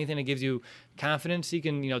Gibson? Anything that gives you confidence he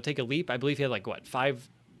can, take a leap? I believe he had 5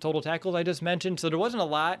 total tackles I just mentioned. So there wasn't a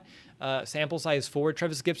lot sample size for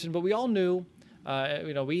Travis Gibson, but we all knew,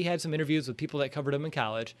 we had some interviews with people that covered him in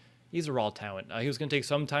college. He's a raw talent. He was going to take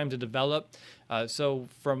some time to develop. So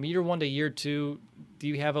from year 1 to year 2, do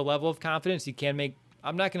you have a level of confidence he can make,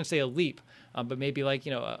 I'm not going to say a leap, but maybe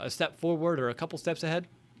a step forward or a couple steps ahead?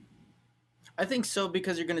 I think so,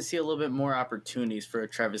 because you're going to see a little bit more opportunities for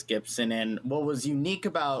Travis Gibson. And what was unique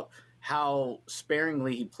about how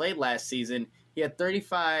sparingly he played last season, he had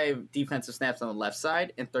 35 defensive snaps on the left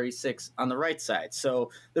side and 36 on the right side.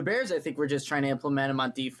 So the Bears, I think, were just trying to implement him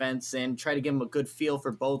on defense and try to give him a good feel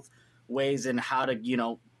for both ways and how to,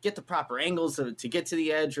 get the proper angles to get to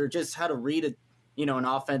the edge, or just how to read an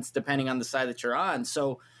offense depending on the side that you're on.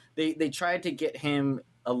 So they tried to get him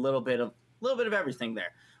a little bit of everything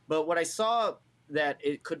there. But what I saw that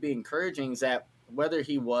it could be encouraging is that whether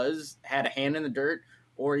he had a hand in the dirt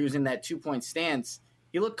or using that 2-point stance,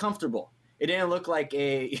 he looked comfortable. It didn't look like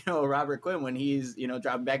a Robert Quinn when he's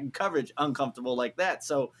dropping back in coverage, uncomfortable like that.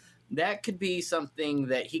 So that could be something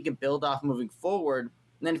that he can build off moving forward.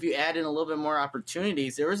 And then if you add in a little bit more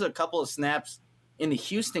opportunities, there was a couple of snaps in the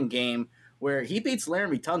Houston game where he beats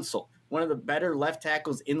Laramie Tunsil, one of the better left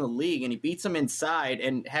tackles in the league, and he beats him inside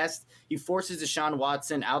and he forces Deshaun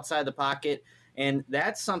Watson outside the pocket. And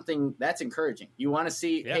that's something that's encouraging. You want to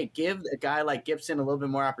see, hey, give a guy like Gibson a little bit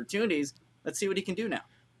more opportunities. Let's see what he can do now.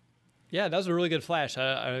 Yeah, that was a really good flash.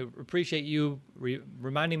 I appreciate you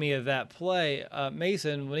reminding me of that play.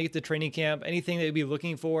 Mason, when you get to training camp, anything that you'd be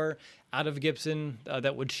looking for out of Gibson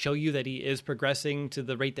that would show you that he is progressing to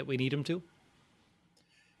the rate that we need him to?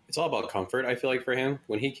 It's all about comfort, I feel like, for him.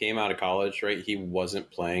 When he came out of college, right, he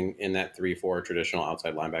wasn't playing in that 3-4 traditional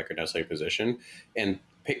outside linebacker necessarily position. And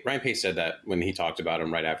Ryan Pace said that when he talked about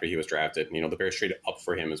him right after he was drafted. The Bears traded up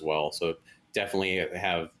for him as well. So definitely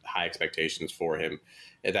have high expectations for him,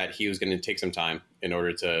 that he was going to take some time in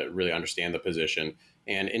order to really understand the position.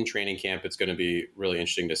 And in training camp, it's going to be really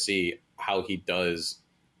interesting to see how he does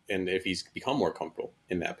and if he's become more comfortable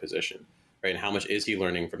in that position, right? And how much is he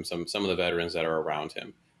learning from some of the veterans that are around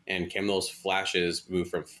him? And can those flashes move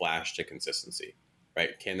from flash to consistency,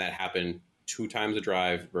 right? Can that happen 2 times a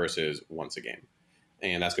drive versus once a game?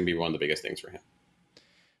 And that's going to be one of the biggest things for him.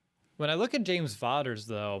 When I look at James Vaughters,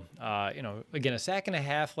 though, again, a sack and a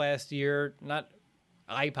half last year, not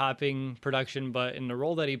eye-popping production, but in the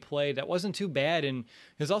role that he played, that wasn't too bad, and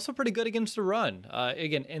he was also pretty good against the run.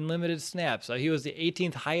 Again, in limited snaps. He was the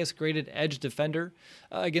 18th highest-graded edge defender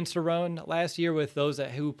against the run last year with those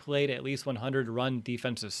who played at least 100 run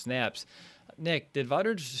defensive snaps. Nick, did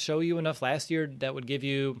Vaughters show you enough last year that would give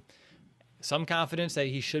you some confidence that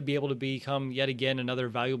he should be able to become, yet again, another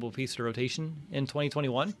valuable piece of rotation in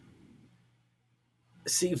 2021?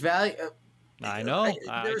 See, value... I know.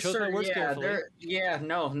 I chose my words carefully.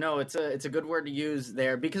 No. It's a good word to use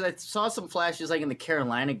there, because I saw some flashes like in the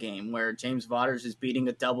Carolina game where James Vaughters is beating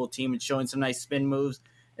a double team and showing some nice spin moves.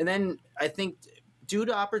 And then I think due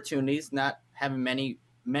to opportunities, not having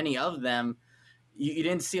many of them, you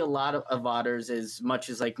didn't see a lot of Vaughters as much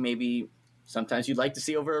as like maybe sometimes you'd like to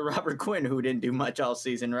see over Robert Quinn, who didn't do much all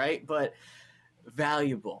season, right? But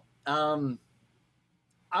valuable.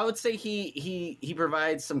 I would say he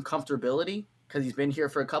provides some comfortability because he's been here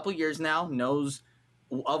for a couple years now, knows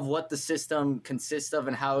of what the system consists of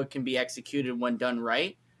and how it can be executed when done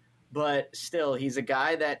right. But still, he's a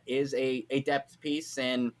guy that is a depth piece.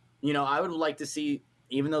 And, I would like to see,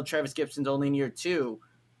 even though Travis Gibson's only in year 2,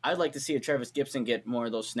 I'd like to see a Travis Gibson get more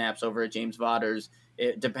of those snaps over at James Vaughters,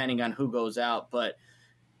 depending on who goes out. But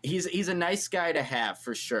he's a nice guy to have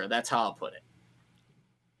for sure. That's how I'll put it.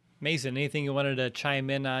 Mason, anything you wanted to chime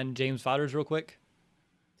in on James Vaughters real quick?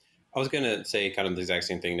 I was going to say kind of the exact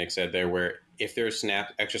same thing Nick said there, where if there's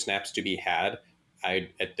extra snaps to be had,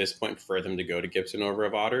 I'd at this point prefer them to go to Gibson over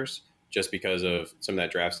Vaughters, just because of some of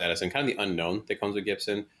that draft status and kind of the unknown that comes with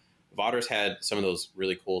Gibson. Vaughters had some of those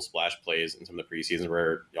really cool splash plays in some of the preseason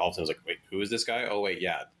where all of a sudden it was like, wait, who is this guy? Oh, wait,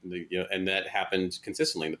 yeah. And that happened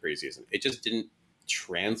consistently in the preseason. It just didn't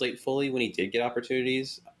translate fully when he did get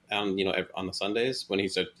opportunities on the Sundays when he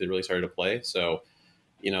really started to play. So,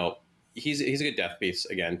 he's a good depth piece,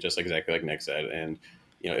 again, just exactly like Nick said. And,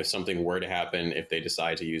 if something were to happen, if they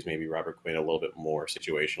decide to use maybe Robert Quinn a little bit more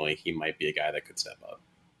situationally, he might be a guy that could step up.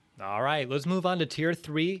 All right, let's move on to tier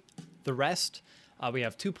 3, the rest. We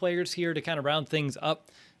have 2 players here to kind of round things up.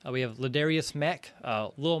 We have Ladarius Mack.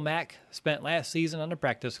 Lil Mack spent last season on the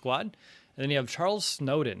practice squad. And then you have Charles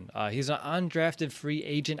Snowden. He's an undrafted free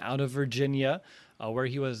agent out of Virginia, where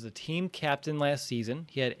he was the team captain last season.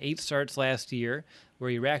 He had 8 starts last year,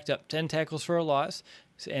 where he racked up 10 tackles for a loss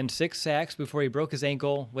and 6 sacks before he broke his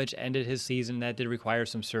ankle, which ended his season. That did require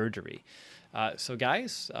some surgery. So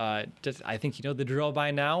guys, I think you know the drill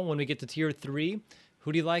by now. When we get to tier 3,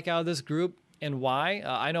 who do you like out of this group and why?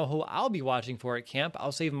 I know who I'll be watching for at camp.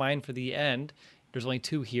 I'll save mine for the end. There's only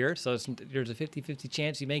 2 here, so there's a 50-50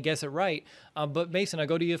 chance you may guess it right. But Mason, I'll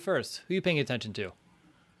go to you first. Who are you paying attention to?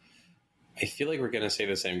 I feel like we're going to say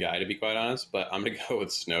the same guy, to be quite honest, but I'm going to go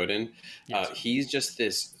with Snowden. Yes. He's just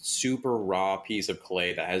this super raw piece of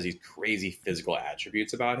clay that has these crazy physical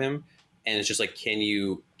attributes about him. And it's just like, can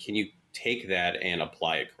you take that and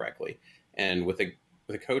apply it correctly? And with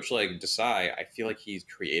a coach like Desai, I feel like he's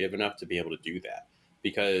creative enough to be able to do that,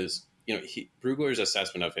 because Brugler's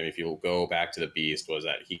assessment of him, if you go back to the Beast, was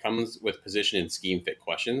that he comes with position and scheme fit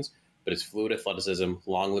questions, but his fluid athleticism,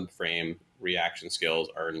 long limb frame, reaction skills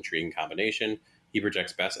are an intriguing combination. He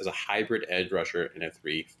projects best as a hybrid edge rusher in a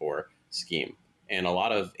 3-4 scheme. And a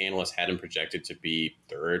lot of analysts had him projected to be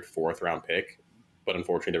 3rd, 4th round pick, but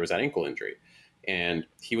unfortunately there was that ankle injury. And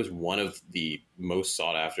he was one of the most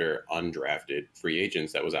sought after undrafted free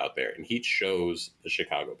agents that was out there. And he chose the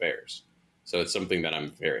Chicago Bears. So it's something that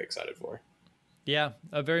I'm very excited for. Yeah,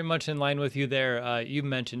 very much in line with you there. You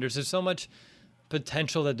mentioned there's just so much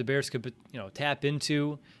potential that the Bears could, tap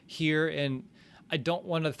into here. And I don't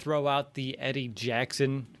want to throw out the Eddie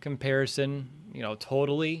Jackson comparison,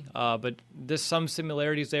 totally. But there's some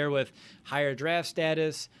similarities there with higher draft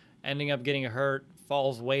status, ending up getting hurt,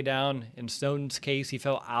 falls way down. In Snowden's case, he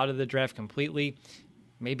fell out of the draft completely.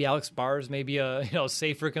 Maybe Alex Barr's maybe a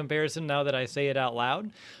safer comparison now that I say it out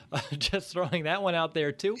loud. Just throwing that one out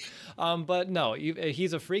there too. But no,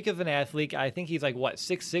 he's a freak of an athlete. I think he's like 6'6",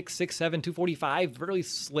 6'7", 245, really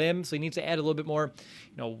slim. So he needs to add a little bit more,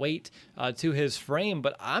 weight to his frame.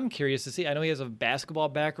 But I'm curious to see. I know he has a basketball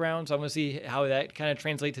background, so I'm going to see how that kind of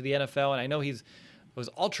translates to the NFL. And I know was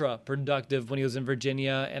ultra productive when he was in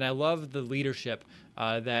Virginia, and I love the leadership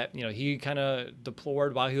that he kind of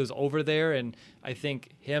deplored while he was over there. And I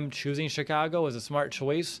think him choosing Chicago was a smart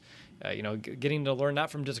choice. Getting to learn not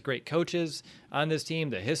from just great coaches on this team,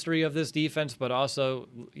 the history of this defense, but also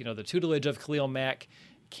the tutelage of Khalil Mack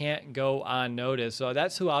can't go unnoticed. So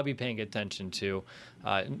that's who I'll be paying attention to.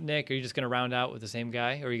 Nick, are you just going to round out with the same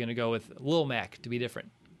guy, or are you going to go with Lil Mac to be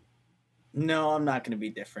different? No, I'm not going to be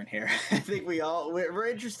different here. I think we're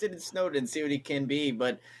interested in Snowden, see what he can be,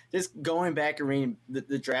 but just going back and reading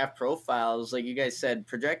the draft profiles, like you guys said,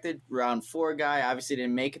 projected round 4 guy, obviously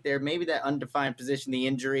didn't make it there. Maybe that undefined position, the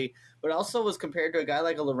injury, but also was compared to a guy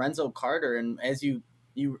like a Lorenzo Carter. And as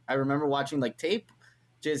I remember watching like tape,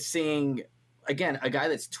 just seeing again a guy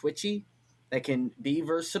that's twitchy, that can be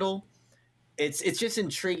versatile. It's just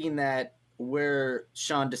intriguing that where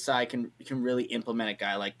Sean Desai can really implement a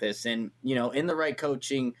guy like this, and in the right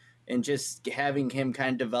coaching and just having him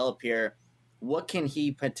kind of develop here, what can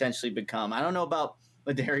he potentially become? I don't know about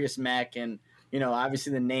Ladarius Mack, and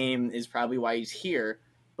obviously the name is probably why he's here,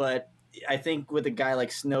 but I think with a guy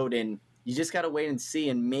like Snowden, you just got to wait and see,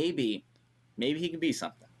 and maybe he can be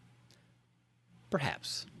something.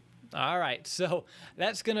 Perhaps. All right, so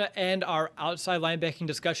that's going to end our outside linebacking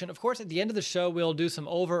discussion. Of course, at the end of the show, we'll do some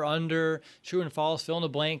over, under, true and false, fill in the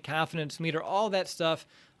blank, confidence meter, all that stuff.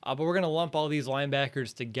 But we're going to lump all these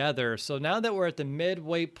linebackers together. So now that we're at the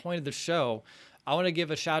midway point of the show, I want to give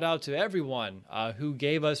a shout out to everyone who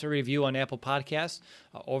gave us a review on Apple Podcasts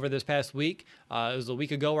over this past week. It was a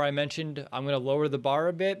week ago where I mentioned I'm going to lower the bar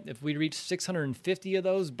a bit. If we reach 650 of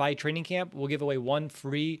those by training camp, we'll give away one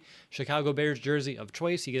free Chicago Bears jersey of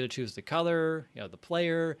choice. You get to choose the color, the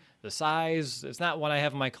player, the size. It's not one I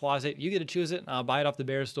have in my closet. You get to choose it, and I'll buy it off the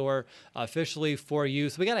Bears store officially for you.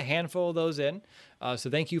 So we got a handful of those in. So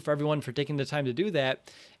thank you for everyone for taking the time to do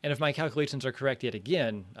that. And if my calculations are correct yet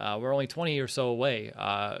again, we're only 20 or so away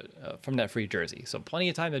from that free jersey. So plenty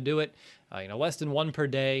of time to do it, less than one per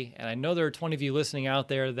day. And I know there are 20 of you listening out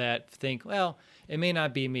there that think, well, it may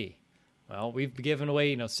not be me. Well, we've given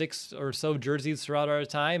away, 6 or so jerseys throughout our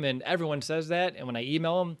time, and everyone says that. And when I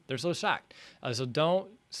email them, they're so shocked. So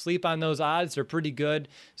don't sleep on those odds. They're pretty good.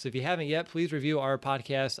 So if you haven't yet, please review our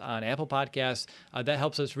podcast on Apple Podcasts. That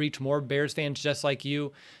helps us reach more Bears fans just like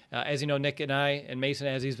you. As you know, Nick and I, and Mason,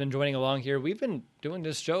 as he's been joining along here, we've been doing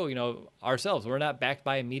this show, ourselves. We're not backed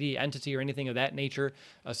by a media entity or anything of that nature.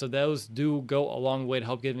 So those do go a long way to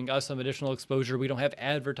help giving us some additional exposure. We don't have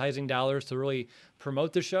advertising dollars to really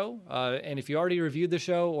promote the show. And if you already reviewed the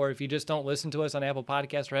show, or if you just don't listen to us on Apple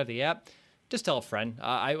Podcasts or have the app, just tell a friend.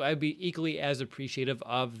 I'd be equally as appreciative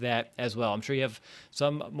of that as well. I'm sure you have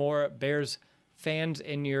some more Bears fans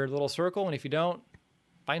in your little circle, and if you don't,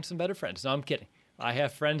 find some better friends. No, I'm kidding. I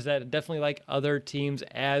have friends that definitely like other teams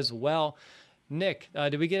as well. Nick,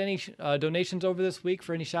 did we get any donations over this week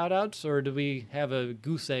for any shout-outs, or do we have a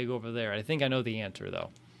goose egg over there? I think I know the answer, though.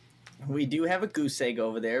 We do have a goose egg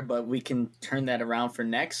over there, but we can turn that around for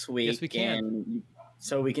next week. Yes, we can. And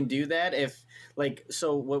so we can do that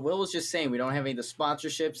so what Will was just saying, we don't have any of the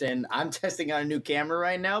sponsorships, and I'm testing out a new camera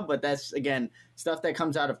right now, but that's, again, stuff that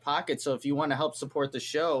comes out of pocket. So if you want to help support the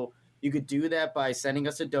show, you could do that by sending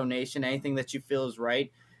us a donation, anything that you feel is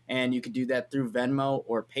right. And you could do that through Venmo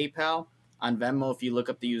or PayPal. On Venmo, if you look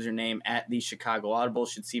up the username at the Chicago Audible,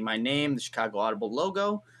 should see my name, the Chicago Audible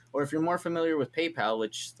logo. Or if you're more familiar with PayPal,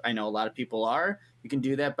 which I know a lot of people are, you can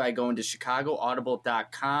do that by going to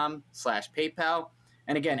chicagoaudible.com/PayPal.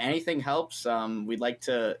 And again, anything helps. We'd like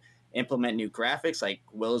to implement new graphics like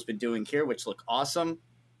Will has been doing here, which look awesome.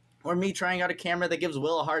 Or me trying out a camera that gives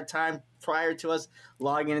Will a hard time prior to us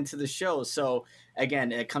logging into the show. So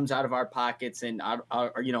again, it comes out of our pockets and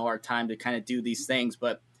our time to kind of do these things.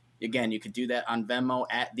 But again, you could do that on Venmo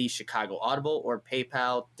at the Chicago Audible, or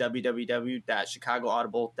PayPal,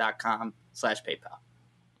 www.chicagoaudible.com PayPal.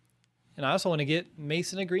 And I also want to get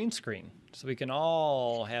Mason a green screen so we can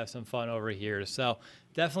all have some fun over here. So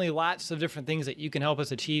definitely lots of different things that you can help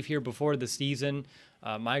us achieve here before the season.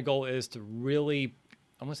 My goal is to really,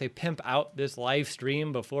 I'm going to say, pimp out this live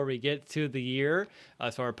stream before we get to the year.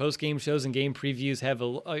 So our post-game shows and game previews have a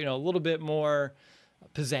little bit more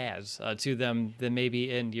pizzazz to them than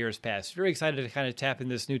maybe in years past. Very excited to kind of tap in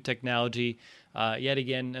this new technology yet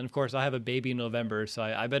again. And of course, I have a baby in November, so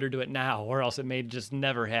I better do it now, or else it may just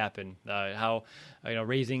never happen. How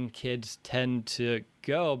raising kids tend to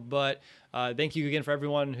go. But thank you again for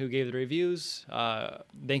everyone who gave the reviews.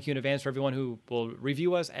 Thank you in advance for everyone who will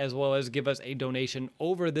review us as well as give us a donation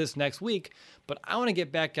over this next week. But I want to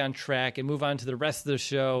get back on track and move on to the rest of the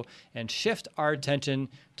show and shift our attention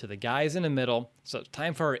to the guys in the middle. So it's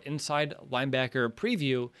time for our inside linebacker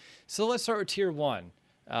preview. So let's start with tier 1.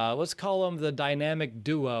 Let's call them the dynamic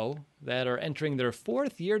duo that are entering their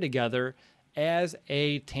 4th year together as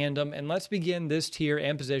a tandem. And let's begin this tier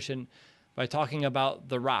and position by talking about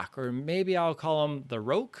the Rock, or maybe I'll call him the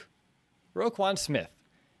Roquan Smith.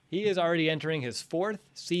 He is already entering his 4th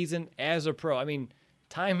season as a pro. I mean,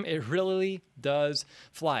 time, it really does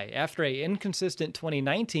fly. After an inconsistent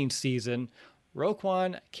 2019 season,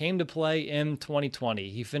 Roquan came to play in 2020.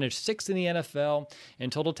 He finished 6th in the NFL in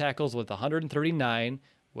total tackles with 139,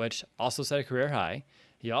 which also set a career high.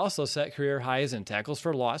 He also set career highs in tackles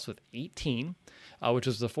for loss with 18, which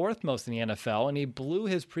was the 4th most in the NFL, and he blew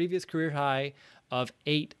his previous career high of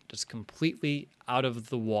 8 just completely out of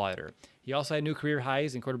the water. He also had new career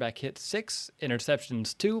highs in quarterback hits 6,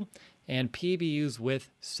 interceptions 2, and PBUs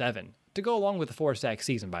with 7, to go along with the 4-sack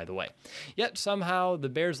season, by the way. Yet somehow the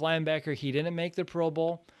Bears linebacker, he didn't make the Pro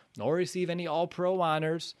Bowl, nor receive any All-Pro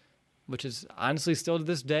honors, which is honestly still to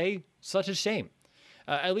this day such a shame.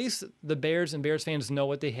 At least the Bears and Bears fans know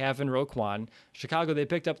what they have in Roquan. Chicago, they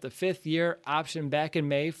picked up the 5th-year option back in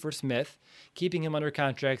May for Smith, keeping him under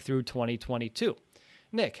contract through 2022.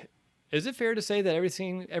 Nick, is it fair to say that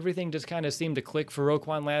everything just kind of seemed to click for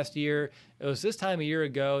Roquan last year? It was this time a year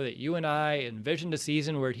ago that you and I envisioned a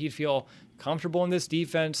season where he'd feel comfortable in this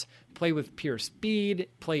defense, play with pure speed,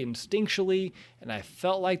 play instinctually, and I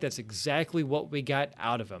felt like that's exactly what we got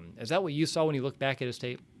out of him. Is that what you saw when you looked back at his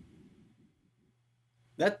tape?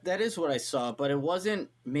 That is what I saw, but it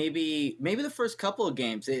wasn't maybe the first couple of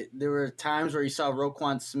games. There were times where you saw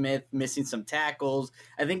Roquan Smith missing some tackles.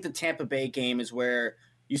 I think the Tampa Bay game is where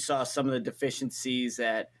you saw some of the deficiencies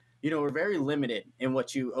that, were very limited in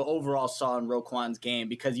what you overall saw in Roquan's game,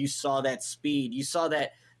 because you saw that speed. You saw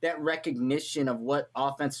that recognition of what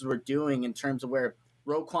offenses were doing in terms of where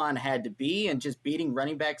Roquan had to be and just beating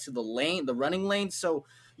running backs to the running lane. So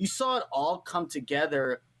you saw it all come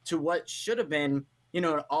together to what should have been, an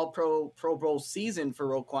all-pro Pro Bowl season for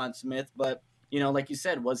Roquan Smith, but, like you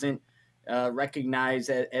said, wasn't recognized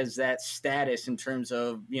as that status in terms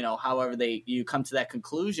of, however you come to that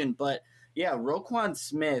conclusion. But, yeah, Roquan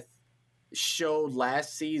Smith showed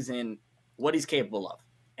last season what he's capable of.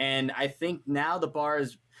 And I think now the bar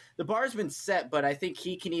has been set, but I think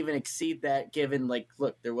he can even exceed that given,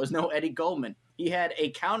 look, there was no Eddie Goldman. He had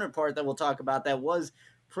a counterpart that we'll talk about that was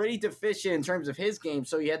pretty deficient in terms of his game,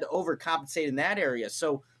 so he had to overcompensate in that area.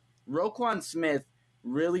 So Roquan Smith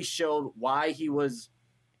really showed why he was,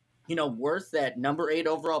 worth that number 8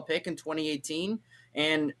 overall pick in 2018.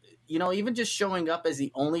 And, even just showing up as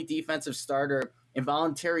the only defensive starter in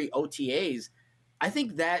voluntary OTAs, I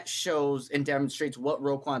think that shows and demonstrates what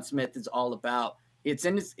Roquan Smith is all about.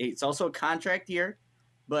 It's also a contract year,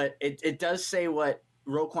 but it does say what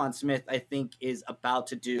Roquan Smith, I think, is about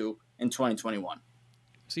to do in 2021.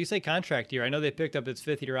 So you say contract year. I know they picked up his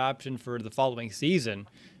 5th-year option for the following season.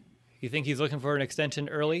 You think he's looking for an extension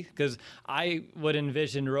early? Because I would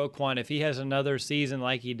envision Roquan, if he has another season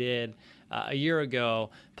like he did a year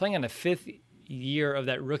ago, playing on the 5th year of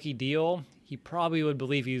that rookie deal, he probably would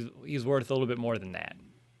believe he's worth a little bit more than that.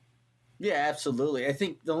 Yeah, absolutely. I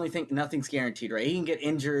think the only thing, nothing's guaranteed, right? He can get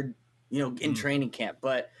injured, in training camp,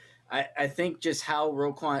 but I think just how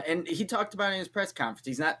Roquan, and he talked about it in his press conference,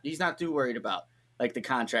 he's not too worried about the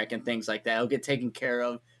contract and things like that. He'll get taken care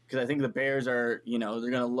of, because I think the Bears are, they're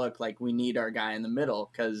going to look like we need our guy in the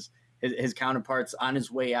middle, because his counterpart's on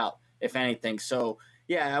his way out, if anything. So,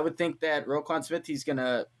 yeah, I would think that Roquan Smith, he's going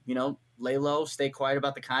to, lay low, stay quiet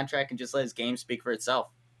about the contract, and just let his game speak for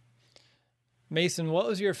itself. Mason, what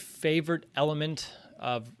was your favorite element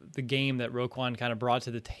of the game that Roquan kind of brought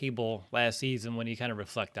to the table last season when you kind of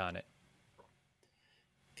reflect on it?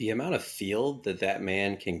 The amount of field that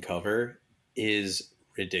man can cover is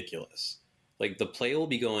ridiculous. The play will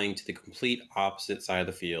be going to the complete opposite side of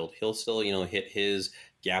the field. He'll still, hit his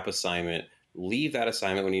gap assignment leave that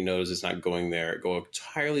assignment when he knows it's not going there, go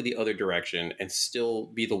entirely the other direction, and still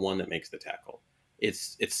be the one that makes the tackle.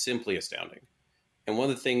 It's simply astounding. And one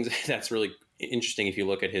of the things that's really interesting, if you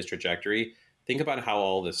look at his trajectory, think about how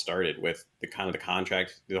all this started with the kind of the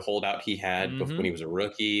contract, the holdout he had when he was a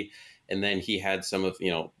rookie. And then he had some of,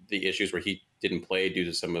 the issues where he didn't play due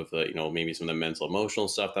to some of the, maybe some of the mental, emotional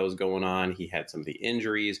stuff that was going on. He had some of the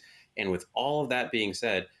injuries. And with all of that being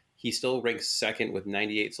said, he still ranks second with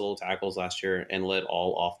 98 solo tackles last year and led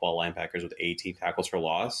all off-ball linebackers with 18 tackles for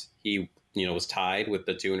loss. He, was tied with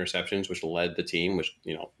the 2 interceptions, which led the team, which,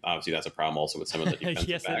 obviously that's a problem also with some of the defensive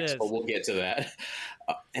yes, backs, but we'll get to that.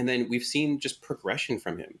 And then we've seen just progression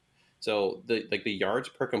from him. So the yards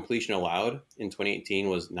per completion allowed in 2018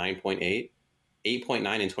 was 9.8, 8.9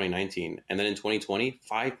 in 2019. And then in 2020,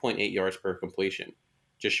 5.8 yards per completion,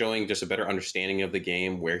 just showing just a better understanding of the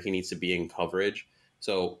game, where he needs to be in coverage.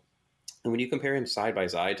 So when you compare him side by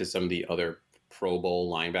side to some of the other Pro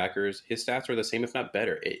Bowl linebackers, his stats are the same, if not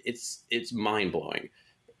better. It's mind blowing.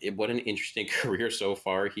 What an interesting career so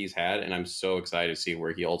far he's had. And I'm so excited to see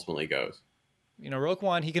where he ultimately goes.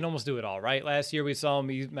 Roquan, he can almost do it all, right? Last year we saw him,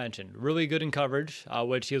 you mentioned, really good in coverage,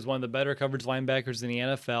 which he was one of the better coverage linebackers in the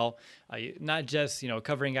NFL. Not just,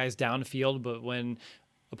 covering guys downfield, but when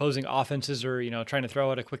opposing offenses are, trying to throw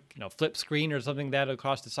out a quick, flip screen or something that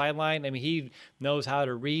across the sideline. I mean, he knows how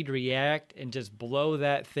to read, react, and just blow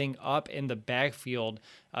that thing up in the backfield,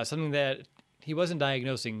 something that he wasn't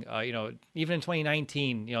diagnosing, even in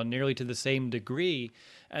 2019, nearly to the same degree.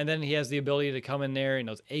 And then he has the ability to come in there, he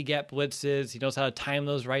knows A-gap blitzes. He knows how to time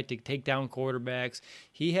those right to take down quarterbacks.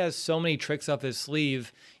 He has so many tricks up his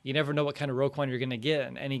sleeve. You never know what kind of Roquan you're going to get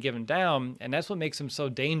in any given down, and that's what makes him so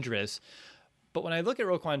dangerous. But when I look at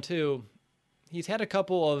Roquan too, he's had a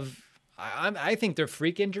couple of, I think they're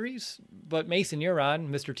freak injuries. But Mason, you're on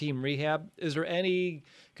Mr. Team Rehab. Is there any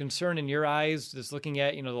concern in your eyes, just looking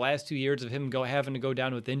at the last 2 years of him having to go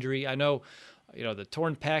down with injury? I know, the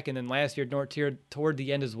torn pec, and then last year toward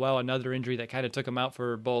the end as well, another injury that kind of took him out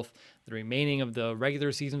for both the remaining of the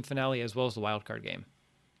regular season finale as well as the wild card game.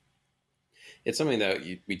 It's something that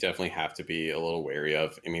we definitely have to be a little wary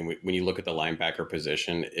of. I mean, when you look at the linebacker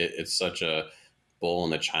position, it's such a bull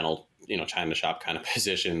in the China shop kind of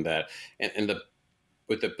position that, and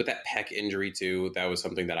with that pec injury too, that was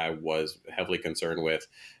something that I was heavily concerned with.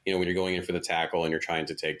 When you're going in for the tackle and you're trying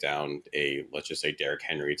to take down let's just say Derrick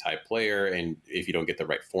Henry type player, and if you don't get the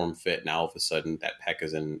right form fit, now all of a sudden that pec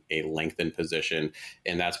is in a lengthened position,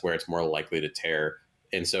 and that's where it's more likely to tear.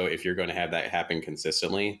 And so if you're going to have that happen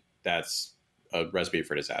consistently, that's a recipe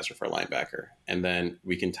for disaster for a linebacker. And then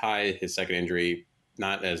we can tie his second injury,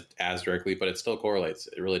 not as directly, but it still correlates.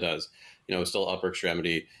 It really does. It's still upper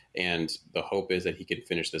extremity, and the hope is that he can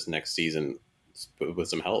finish this next season with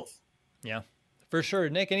some health. Yeah, for sure.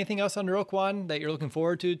 Nick, anything else on Roquan that you're looking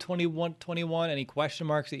forward to 21? Any question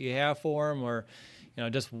marks that you have for him, or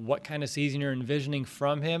just what kind of season you're envisioning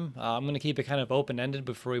from him? I'm going to keep it kind of open-ended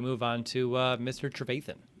before we move on to Mr.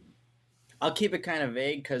 Trevathan. I'll keep it kind of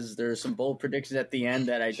vague because there's some bold predictions at the end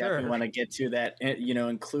that I definitely want to get to that,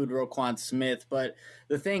 include Roquan Smith. But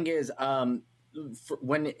the thing is,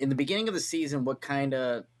 when in the beginning of the season, what kind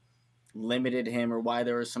of limited him or why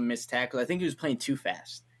there were some missed tackles? I think he was playing too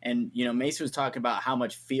fast. And, Mason was talking about how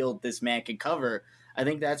much field this man could cover. I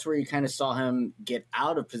think that's where you kind of saw him get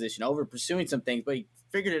out of position, over pursuing some things, but he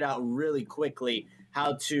figured it out really quickly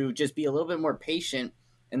how to just be a little bit more patient.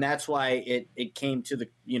 And that's why it came to the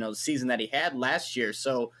season that he had last year.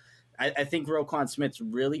 So I think Roquan Smith's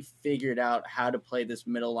really figured out how to play this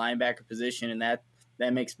middle linebacker position, and that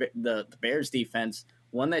makes the Bears defense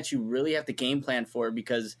one that you really have to game plan for,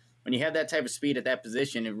 because when you have that type of speed at that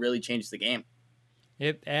position, it really changes the game.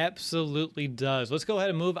 It absolutely does. Let's go ahead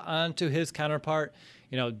and move on to his counterpart,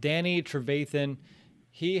 Danny Trevathan.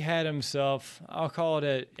 He had himself, I'll call it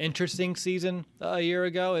an interesting season a year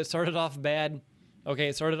ago. It started off bad. Okay,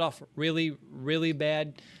 it started off really, really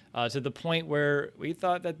bad to the point where we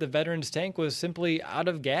thought that the veterans tank was simply out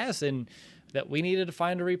of gas and that we needed to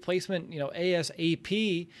find a replacement,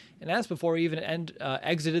 ASAP. And that's before he even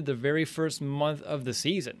exited the very first month of the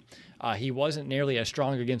season. He wasn't nearly as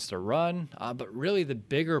strong against the run, but really the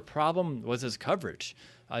bigger problem was his coverage.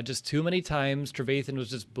 Just too many times Trevathan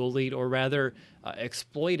was just bullied, or rather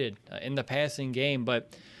exploited in the passing game.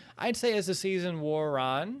 But I'd say as the season wore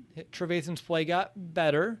on, Trevathan's play got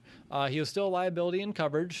better. He was still a liability in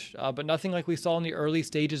coverage, but nothing like we saw in the early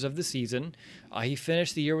stages of the season. He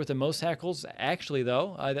finished the year with the most tackles, actually,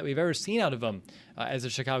 though, that we've ever seen out of him as a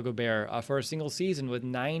Chicago Bear for a single season, with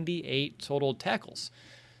 98 total tackles.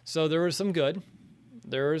 So there was some good.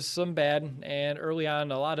 there was some bad and early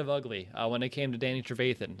on a lot of ugly when it came to Danny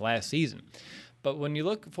Trevathan last season. But when you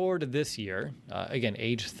look forward to this year, again,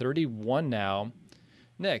 age 31 now,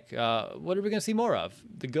 Nick, what are we going to see more of?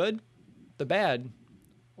 The good, the bad,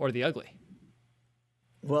 or the ugly?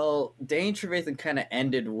 Well, Danny Trevathan kind of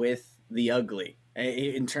ended with the ugly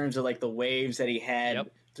in terms of like the waves that he had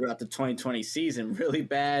throughout the 2020 season. Really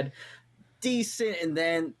bad, decent, and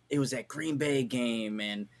then it was that Green Bay game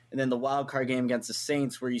and then the wild card game against the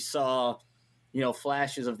Saints where you saw,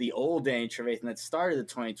 flashes of the old Danny Trevathan that started the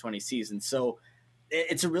 2020 season. So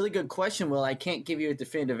it's a really good question. Well, I can't give you a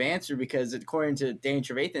definitive answer because according to Danny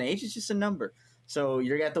Trevathan, age is just a number. So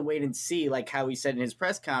you're going to have to wait and see, like how he said in his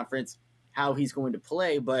press conference, how he's going to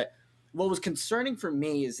play. But what was concerning for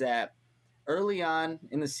me is that early on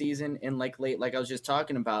in the season and like late, like I was just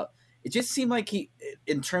talking about, it just seemed like he,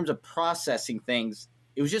 in terms of processing things,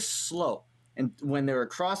 it was just slow. And when they were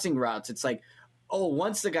crossing routes, it's like, oh,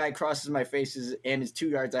 once the guy crosses my faces and is 2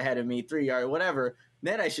 yards ahead of me, 3 yards, whatever,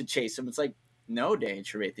 then I should chase him. It's like, no, Danny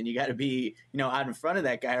Trevathan, you got to be, out in front of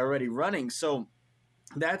that guy already running. So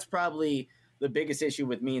that's probably the biggest issue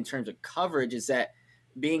with me in terms of coverage is that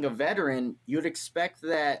being a veteran, you'd expect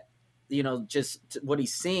that, just what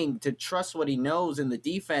he's seeing, to trust what he knows in the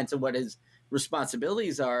defense and what his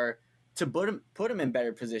responsibilities are to put him in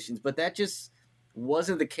better positions. But that just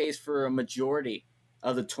wasn't the case for a majority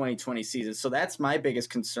of the 2020 season. So that's my biggest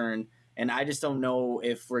concern. And I just don't know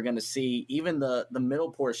if we're going to see even the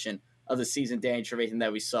middle portion of the season Danny Trevathan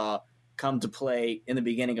that we saw come to play in the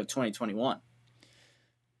beginning of 2021.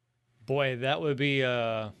 Boy, that would be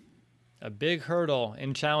a big hurdle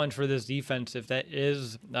and challenge for this defense if that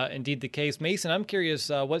is indeed the case. Mason, I'm curious,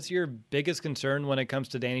 what's your biggest concern when it comes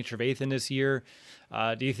to Danny Trevathan this year?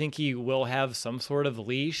 Do you think he will have some sort of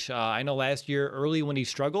leash? I know last year early when he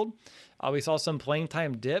struggled, we saw some playing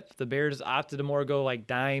time dip. The Bears opted to more go like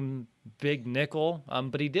dime, big nickel,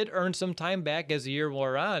 but he did earn some time back as the year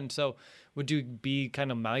wore on. So would you be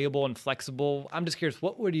kind of malleable and flexible? I'm just curious,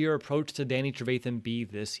 what would your approach to Danny Trevathan be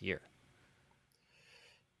this year?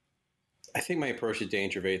 I think my approach to Danny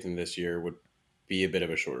Trevathan this year would be a bit of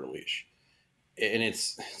a shorter leash. And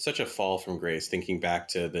it's such a fall from grace thinking back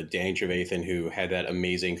to the Danny Trevathan who had that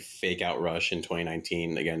amazing fake out rush in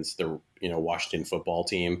 2019 against the Washington football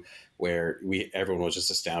team where everyone was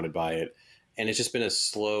just astounded by it. And it's just been a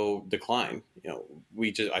slow decline.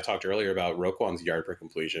 I talked earlier about Roquan's yard per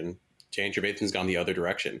completion. Danny Trevathan's gone the other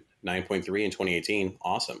direction. 9.3 in 2018,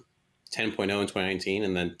 awesome. 10.0 in 2019,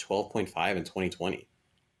 and then 12.5 in 2020.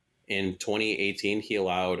 In 2018, he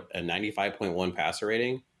allowed a 95.1 passer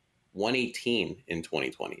rating, 118 in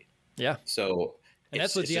 2020. Yeah. So, and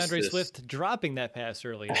that's with DeAndre Swift dropping that pass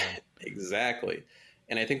early on. Exactly.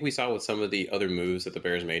 And I think we saw with some of the other moves that the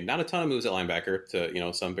Bears made, not a ton of moves at linebacker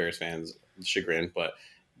to, some Bears fans' chagrin, but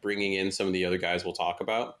bringing in some of the other guys we'll talk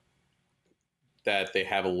about, that they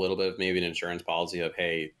have a little bit of maybe an insurance policy of,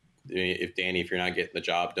 hey, if you're not getting the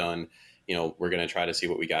job done, we're going to try to see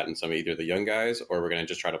what we got in some of either the young guys, or we're going to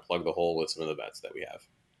just try to plug the hole with some of the vets that we have.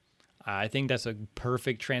 I think that's a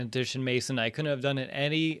perfect transition, Mason. I couldn't have done it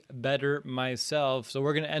any better myself. So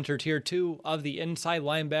we're going to enter tier 2 of the inside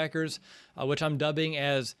linebackers, which I'm dubbing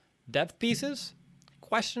as depth pieces, ?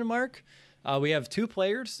 We have 2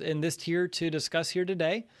 players in this tier to discuss here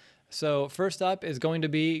today. So first up is going to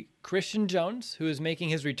be Christian Jones, who is making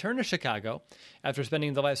his return to Chicago after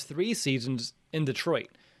spending the last 3 seasons in Detroit.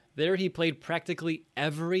 There he played practically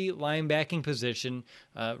every linebacking position,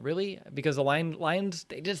 really, because the Lions,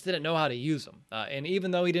 they just didn't know how to use him. And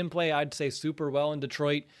even though he didn't play, I'd say, super well in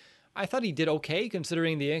Detroit, I thought he did okay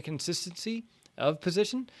considering the inconsistency of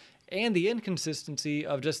position and the inconsistency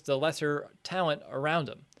of just the lesser talent around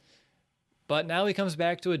him. But now he comes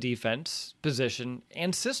back to a defense, position,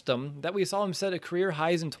 and system that we saw him set at career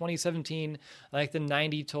highs in 2017, like the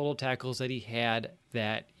 90 total tackles that he had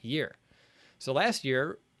that year. So last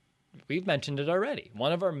year, we've mentioned it already.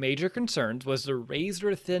 One of our major concerns was the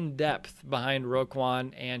razor-thin depth behind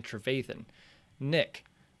Roquan and Trevathan. Nick,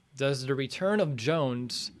 does the return of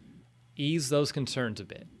Jones ease those concerns a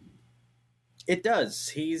bit? It does.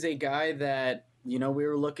 He's a guy that, we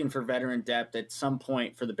were looking for veteran depth at some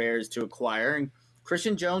point for the Bears to acquire. And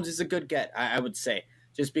Christian Jones is a good get, I would say,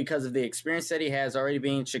 just because of the experience that he has already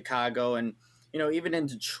being in Chicago and, even in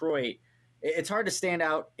Detroit. It's hard to stand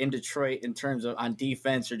out in Detroit in terms of on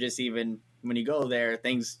defense or just even when you go there,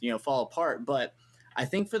 things, fall apart. But I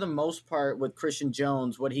think for the most part with Christian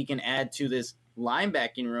Jones, what he can add to this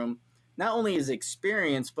linebacking room, not only his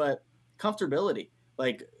experience, but comfortability.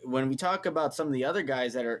 Like when we talk about some of the other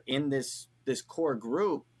guys that are in this core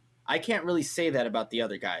group, I can't really say that about the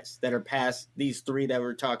other guys that are past these 3 that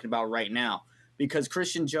we're talking about right now, because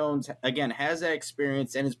Christian Jones, again, has that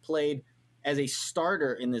experience and has played as a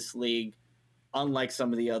starter in this league, unlike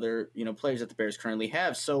some of the other, players that the Bears currently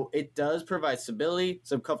have. So it does provide stability,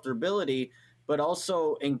 some comfortability, but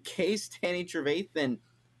also in case Danny Trevathan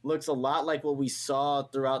looks a lot like what we saw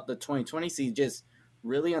throughout the 2020 season, just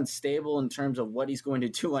really unstable in terms of what he's going to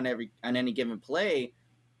do on any given play.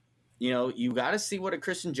 You got to see what a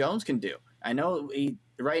Christian Jones can do. I know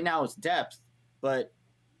right now it's depth, but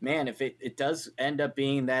man, if it does end up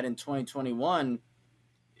being that in 2021,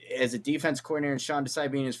 as a defense coordinator and Sean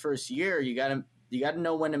Desai being his first year, you got to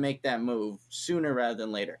know when to make that move sooner rather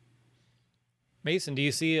than later. Mason, do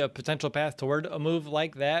you see a potential path toward a move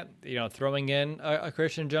like that? Throwing in a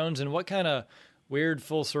Christian Jones, and what kind of weird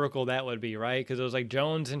full circle that would be, right? Because it was like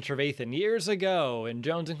Jones and Trevathan years ago, and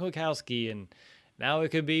Jones and Kwiatkowski, and now it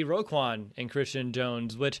could be Roquan and Christian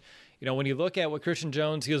Jones, which, when you look at what Christian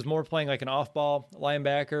Jones, he was more playing like an off-ball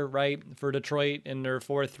linebacker, right, for Detroit in their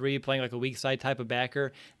 4-3, playing like a weak side type of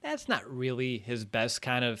backer. That's not really his best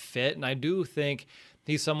kind of fit, and I do think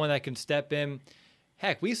he's someone that can step in.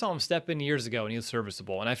 Heck, we saw him step in years ago, and he was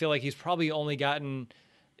serviceable, and I feel like he's probably only gotten,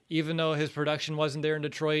 even though his production wasn't there in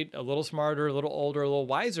Detroit, a little smarter, a little older, a little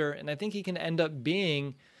wiser, and I think he can end up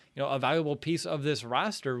being a valuable piece of this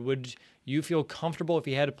roster. Would you feel comfortable if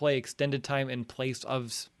he had to play extended time in place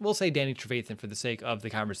of, we'll say, Danny Trevathan for the sake of the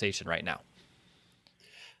conversation right now?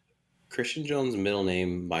 Christian Jones' middle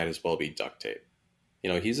name might as well be duct tape.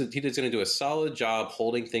 He's going to do a solid job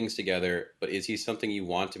holding things together, but is he something you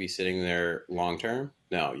want to be sitting there long term?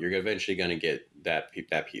 No, you're eventually going to get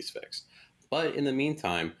that piece fixed. But in the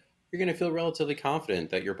meantime, you're going to feel relatively confident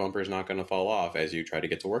that your bumper is not going to fall off as you try to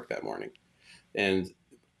get to work that morning. And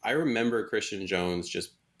I remember Christian Jones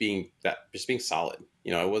just being solid.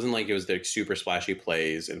 It wasn't like it was the super splashy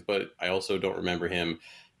plays, but I also don't remember him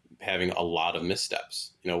having a lot of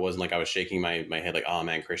missteps. It wasn't like I was shaking my head like, oh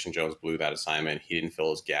man, Christian Jones blew that assignment. He didn't fill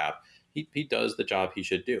his gap. He does the job he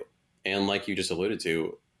should do. And like you just alluded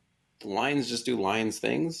to, the Lions just do Lions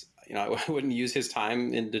things. I wouldn't use his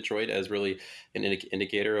time in Detroit as really an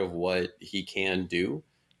indicator of what he can do.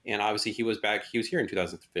 And obviously he was here in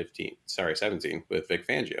 17 with Vic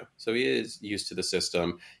Fangio. So he is used to the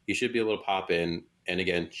system. He should be able to pop in and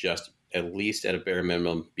again, just at least at a bare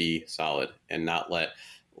minimum, be solid and not let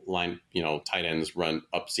tight ends run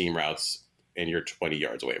up seam routes and you're 20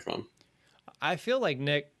 yards away from them. I feel like,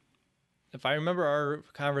 Nick, if I remember our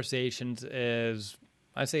conversations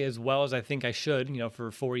I say as well as I think I should,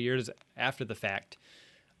 for 4 years after the fact,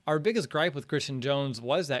 our biggest gripe with Christian Jones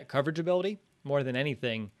was that coverage ability more than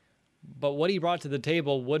anything. But what he brought to the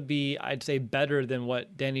table would be, I'd say, better than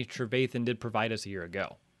what Danny Trevathan did provide us a year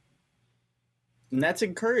ago. And that's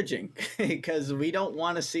encouraging because we don't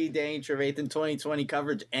want to see Danny Trevathan 2020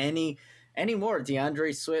 coverage anymore.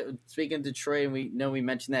 DeAndre Swift, speaking of Detroit, and we know we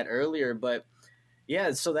mentioned that earlier, but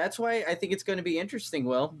yeah, so that's why I think it's going to be interesting.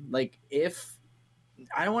 Well, like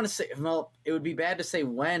I don't want to say, it would be bad to say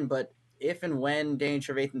when, but if and when Danny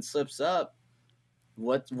Trevathan slips up,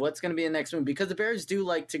 what's going to be the next move? Because the Bears do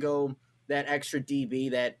like to go that extra DB,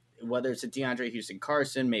 that whether it's a DeAndre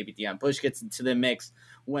Houston-Carson, maybe Deion Bush gets into the mix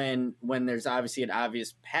when there's obviously an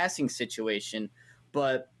obvious passing situation.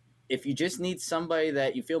 But if you just need somebody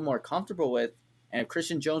that you feel more comfortable with, and if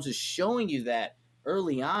Christian Jones is showing you that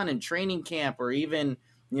early on in training camp or even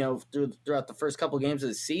throughout the first couple games of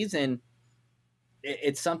the season,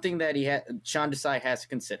 it's something that Sean Desai has to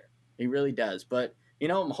consider. He really does. But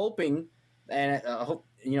I'm hoping, and I hope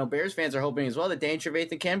Bears fans are hoping as well, that Danny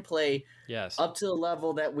Trevathan can play up to the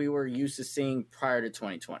level that we were used to seeing prior to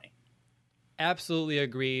 2020. Absolutely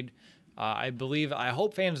agreed. I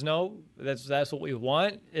hope fans know that's what we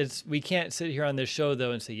want. We can't sit here on this show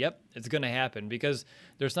though and say, yep, it's going to happen, because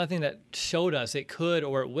there's nothing that showed us it could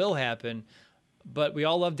or it will happen. But we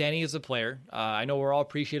all love Danny as a player. I know we're all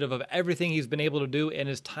appreciative of everything he's been able to do in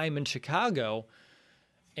his time in Chicago.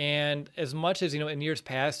 And as much as, in years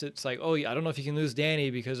past, it's like, oh, I don't know if you can lose Danny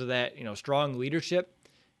because of that, strong leadership.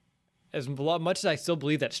 As much as I still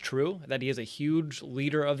believe that's true, that he is a huge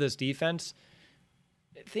leader of this defense,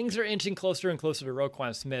 things are inching closer and closer to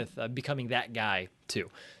Roquan Smith becoming that guy too.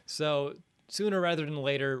 So sooner rather than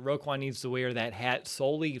later, Roquan needs to wear that hat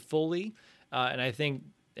fully. And I think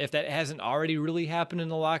if that hasn't already really happened in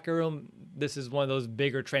the locker room, this is one of those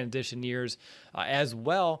bigger transition years as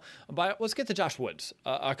well. But let's get to Josh Woods.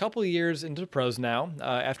 A couple of years into the pros now,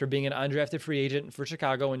 after being an undrafted free agent for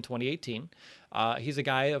Chicago in 2018. He's a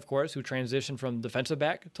guy, of course, who transitioned from defensive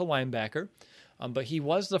back to linebacker. But he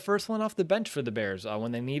was the first one off the bench for the Bears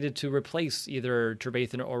when they needed to replace either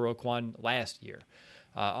Trevathan or Roquan last year.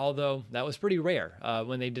 Although that was pretty rare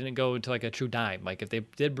when they didn't go into like a true dime. Like if they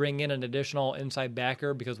did bring in an additional inside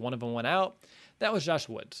backer because one of them went out, that was Josh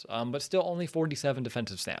Woods, but still only 47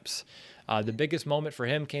 defensive snaps. The biggest moment for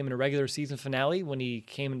him came in a regular season finale when he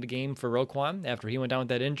came into the game for Roquan after he went down with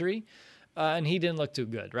that injury. And he didn't look too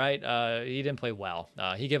good, right? He didn't play well.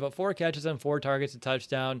 He gave up 4 catches and 4 targets, a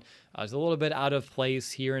touchdown. It was a little bit out of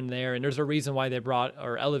place here and there, and there's a reason why they brought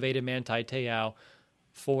or elevated Manti Te'o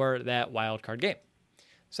for that wild card game.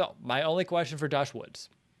 So my only question for Josh Woods,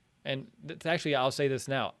 and actually I'll say this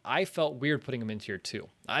now, I felt weird putting him in tier 2.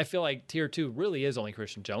 I feel like tier 2 really is only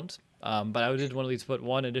Christian Jones, but I did want to at least put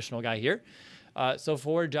one additional guy here. So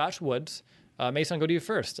for Josh Woods, Mason, I'll go to you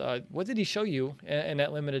first. What did he show you in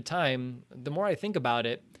that limited time? The more I think about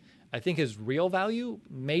it, I think his real value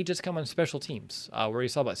may just come on special teams, where he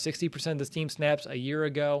saw about 60% of this team snaps a year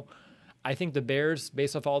ago. I think the Bears,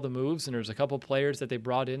 based off all the moves, and there's a couple players that they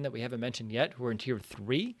brought in that we haven't mentioned yet who are in tier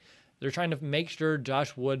 3, they're trying to make sure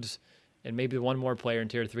Josh Woods and maybe one more player in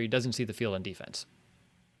tier 3 doesn't see the field in defense.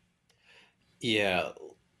 Yeah,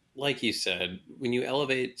 like you said, when you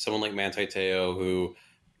elevate someone like Manti Te'o, who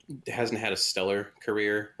hasn't had a stellar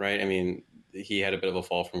career, right? I mean, he had a bit of a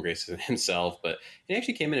fall from grace himself, but he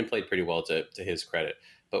actually came in and played pretty well to his credit.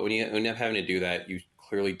 But when you end up having to do that, you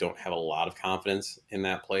clearly don't have a lot of confidence in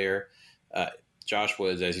that player. Josh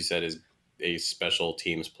Woods, as you said, is a special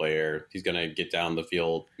teams player. He's going to get down the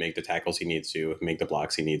field, make the tackles he needs to, make the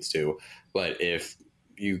blocks he needs to. But if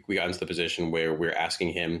we got into the position where we're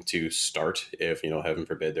asking him to start, if, heaven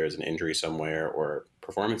forbid, there's an injury somewhere or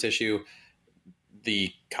performance issue,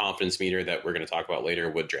 the confidence meter that we're going to talk about later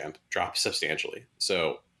would drop substantially.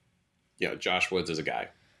 So, Josh Woods is a guy.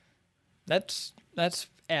 That's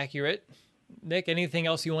accurate. Nick, anything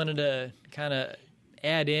else you wanted to kind of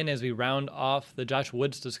add in as we round off the Josh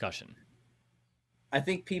Woods discussion? I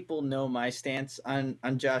think people know my stance on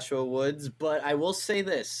Joshua Woods, but I will say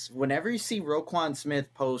this. Whenever you see Roquan Smith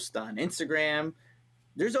post on Instagram,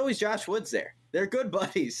 there's always Josh Woods there. They're good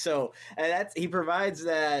buddies. So he provides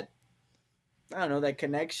that, I don't know, that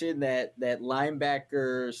connection, that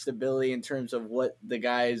linebacker stability in terms of what the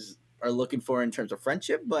guys are looking for in terms of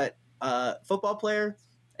friendship, but football player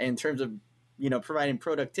in terms of, providing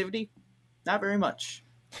productivity, not very much.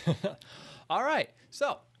 All right.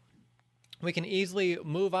 So we can easily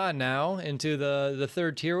move on now into the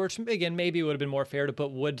third tier, which, again, maybe it would have been more fair to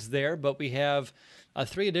put Woods there, but we have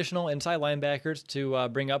 3 additional inside linebackers to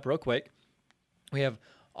bring up real quick. We have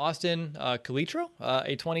Austin Calitro,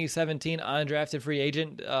 a 2017 undrafted free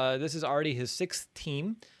agent. This is already his 6th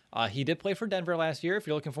team. He did play for Denver last year. If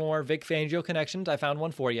you're looking for more Vic Fangio connections, I found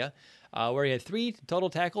one for you, where he had 3 total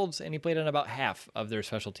tackles, and he played on about half of their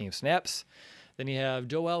special team snaps. Then you have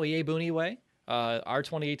Joel Iyiegbuniwe, our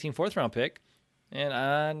 2018 4th-round pick. And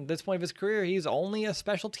on this point of his career, he's only a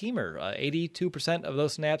special teamer. 82% of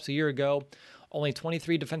those snaps a year ago, only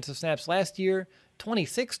 23 defensive snaps last year,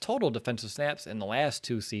 26 total defensive snaps in the last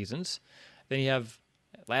 2 seasons. Then you have,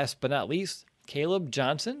 last but not least, Caleb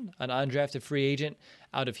Johnson, an undrafted free agent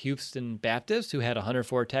out of Houston Baptist, who had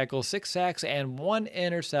 104 tackles, 6 sacks, and 1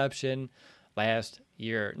 interception last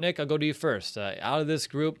year. Nick, I'll go to you first. Out of this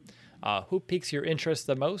group, who piques your interest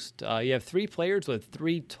the most? You have 3 players with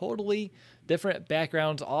 3 totally different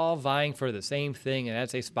backgrounds, all vying for the same thing, and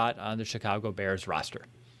that's a spot on the Chicago Bears roster.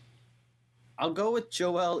 I'll go with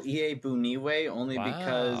Joel Iyiegbuniwe only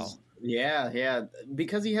because,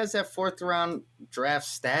 because he has that 4th-round draft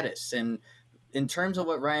status. And in terms of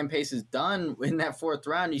what Ryan Pace has done in that 4th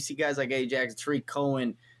round, you see guys like A. Jackson, Tariq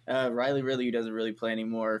Cohen, Riley Ridley, who doesn't really play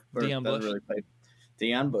anymore. Deion Bush. Really play.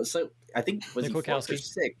 Deion Bush. So I think, was Nick he 4th or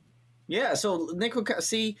 6th? Yeah, so Nick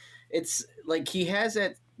Wachowski, it's like he has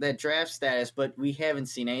that draft status, but we haven't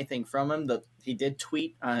seen anything from him. He did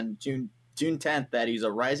tweet on June 10th that he's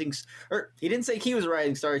a rising – or he didn't say he was a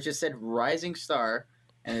rising star. It just said rising star,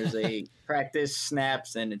 and there's a practice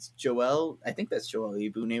snaps, and it's Joel – I think that's Joel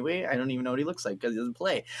Iyiegbuniwe. I don't even know what he looks like because he doesn't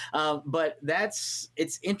play. But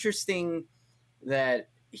it's interesting that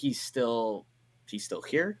he's still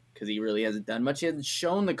here because he really hasn't done much. He hasn't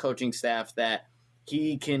shown the coaching staff that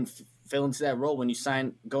he can fill into that role. When you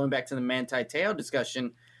sign – going back to the Manti Te'o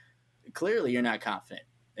discussion, clearly you're not confident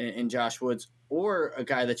in Josh Woods or a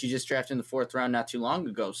guy that you just drafted in the 4th round not too long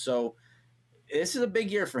ago. So this is a big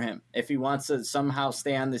year for him if he wants to somehow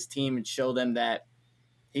stay on this team and show them that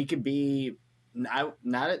he could be not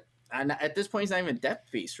at this point, he's not even a depth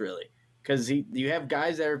piece really, because you have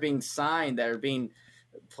guys that are being signed that are being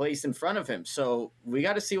placed in front of him. So we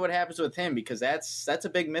got to see what happens with him because that's a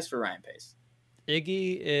big miss for Ryan Pace.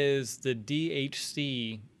 Iggy is the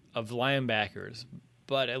DHC of linebackers,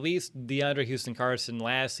 but at least DeAndre Houston-Carson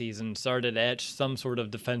last season started to etch some sort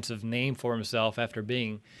of defensive name for himself after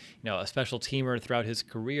being, a special teamer throughout his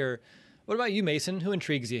career. What about you, Mason? Who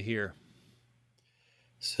intrigues you here?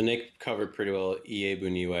 So Nick covered pretty well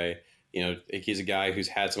Ihebuonyiwe. He's a guy who's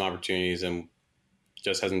had some opportunities and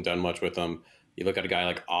just hasn't done much with them. You look at a guy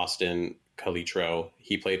like Austin Calitro.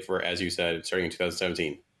 He played for, as you said, starting in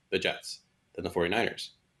 2017, the Jets, then the 49ers,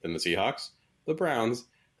 then the Seahawks, the Browns,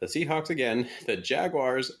 the Seahawks again, the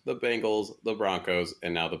Jaguars, the Bengals, the Broncos,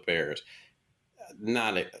 and now the Bears.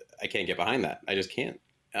 I can't get behind that. I just can't.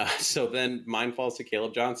 So then mine falls to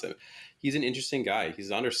Caleb Johnson. He's an interesting guy.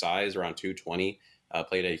 He's undersized, around 220.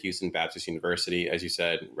 Played at Houston Baptist University, as you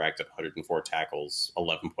said, racked up 104 tackles,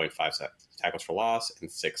 11.5 tackles for loss, and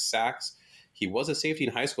 6 sacks. He was a safety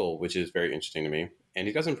in high school, which is very interesting to me. And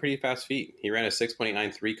he's got some pretty fast feet. He ran a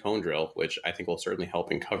 6.93 cone drill, which I think will certainly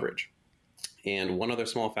help in coverage. And one other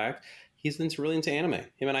small fact, he's really into anime.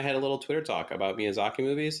 Him and I had a little Twitter talk about Miyazaki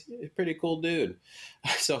movies. Pretty cool dude.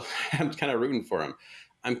 So I'm kind of rooting for him.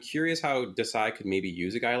 I'm curious how Desai could maybe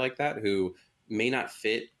use a guy like that who may not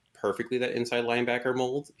fit perfectly that inside linebacker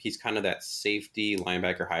mold. He's kind of that safety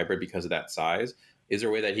linebacker hybrid because of that size. Is there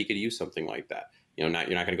a way that he could use something like that? You're not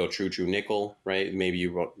going to go true nickel, right? Maybe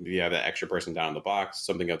you have that extra person down in the box,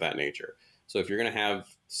 something of that nature. So if you're going to have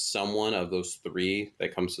someone of those three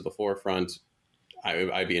that comes to the forefront,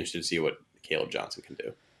 I'd be interested to see what Caleb Johnson can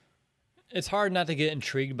do. It's hard not to get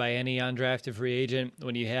intrigued by any undrafted free agent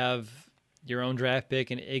when you have your own draft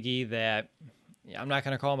pick and Iggy that I'm not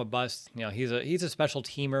going to call him a bust. He's a special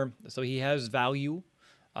teamer, so he has value.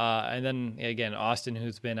 And then again, Austin,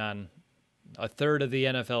 who's been on a third of the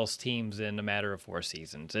NFL's teams in a matter of 4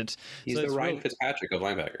 seasons. He's the Ryan Fitzpatrick of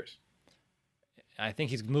linebackers. I think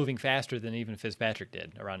he's moving faster than even Fitzpatrick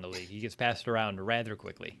did around the league. He gets passed around rather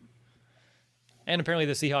quickly. And apparently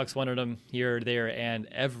the Seahawks wanted him here, there, and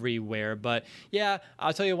everywhere. But yeah,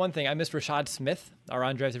 I'll tell you one thing. I missed Roquan Smith, our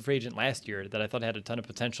undrafted free agent last year, that I thought had a ton of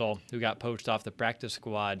potential, who got poached off the practice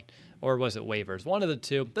squad. Or was it waivers? One of the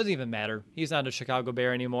two. Doesn't even matter. He's not a Chicago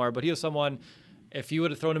Bear anymore. But he was someone, if you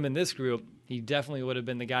would have thrown him in this group, he definitely would have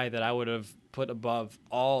been the guy that I would have put above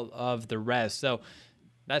all of the rest. So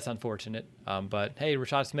that's unfortunate. But hey,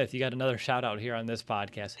 Roquan Smith, you got another shout out here on this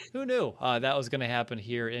podcast. Who knew that was going to happen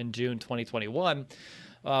here in June 2021?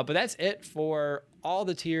 But that's it for all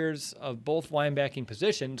the tiers of both linebacking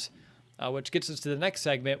positions, which gets us to the next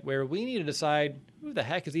segment where we need to decide who the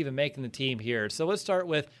heck is even making the team here. So let's start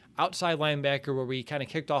with outside linebacker, where we kind of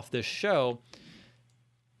kicked off this show.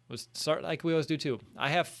 Let's start like we always do too. I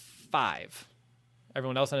have 5.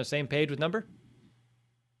 Everyone else on the same page with number?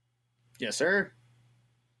 Yes, sir.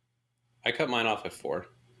 I cut mine off at 4.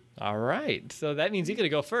 All right. So that means you got to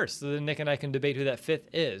go first. So then Nick and I can debate who that 5th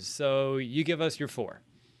is. So you give us your 4.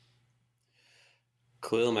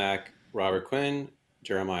 Khalil Mack, Robert Quinn,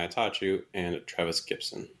 Jeremiah Attaochu, and Travis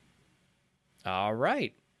Gibson. All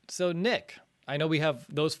right. So Nick, I know we have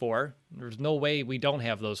those 4. There's no way we don't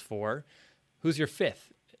have those 4. Who's your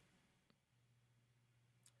 5th?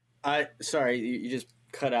 Sorry, you just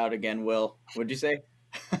cut out again, Will. What'd you say?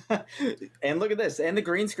 And look at this. And the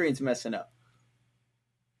green screen's messing up.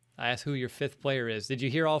 I asked who your 5th player is. Did you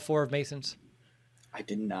hear all 4 of Mason's? I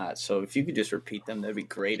did not. So if you could just repeat them, that'd be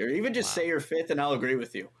great. Or even just say your 5th and I'll agree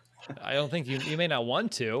with you. I don't think you may not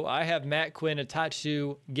want to. I have Matt Quinn,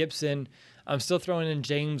 Attaochu, Gibson. I'm still throwing in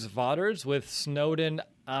James Vaughters with Snowden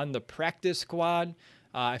on the practice squad.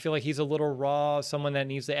 I feel like he's a little raw, someone that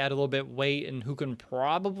needs to add a little bit weight and who can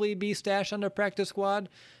probably be stashed on the practice squad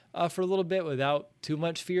for a little bit without too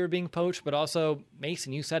much fear of being poached. But also,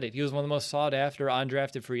 Mason, you said it. He was one of the most sought-after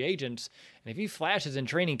undrafted free agents. And if he flashes in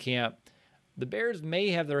training camp, the Bears may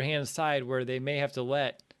have their hands tied where they may have to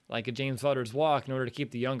let like a James Vaughters walk in order to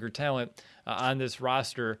keep the younger talent on this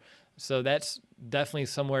roster. So that's definitely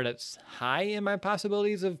somewhere that's high in my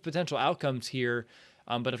possibilities of potential outcomes here.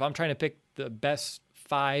 But if I'm trying to pick the best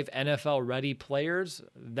 5 NFL-ready players,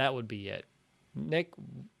 that would be it. Nick,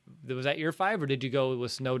 was that your 5, or did you go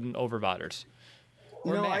with Snowden over Vaughters?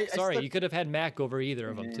 Or No, Mack? You could have had Mack over either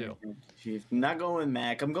of them, too. I'm not going with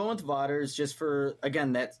Mac. I'm going with Vaughters just for,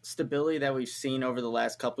 again, that stability that we've seen over the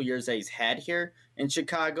last couple years that he's had here in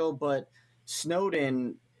Chicago. But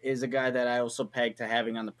Snowden is a guy that I also pegged to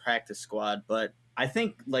having on the practice squad. But I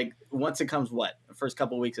think, like, once it comes, the first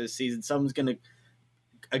couple weeks of the season, someone's going to,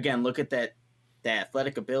 again, look at that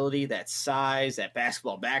athletic ability, that size, that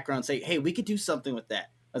basketball background, say, hey, we could do something with that.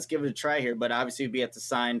 Let's give it a try here. But obviously, we'd have to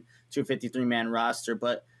sign to a 53-man roster.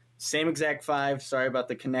 But same exact 5. Sorry about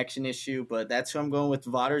the connection issue, but that's who I'm going with,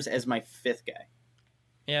 Vaughters as my 5th guy.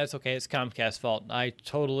 Yeah, it's okay. It's Comcast's fault. I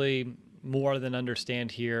totally more than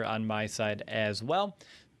understand here on my side as well.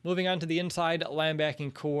 Moving on to the inside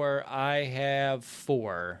linebacking core, I have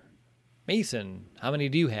 4. Mason, how many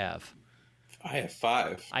do you have? I have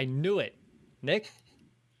 5. I knew it. Nick?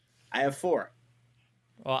 I have 4.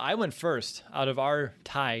 Well, I went first out of our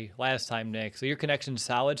tie last time, Nick. So your connection's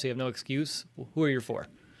solid, so you have no excuse. Who are your 4?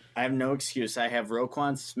 I have no excuse. I have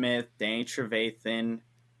Roquan Smith, Danny Trevathan,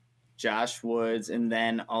 Josh Woods, and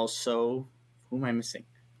then also, who am I missing?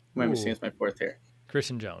 Who am I missing as my 4th here?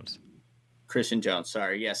 Christian Jones. Christian Jones,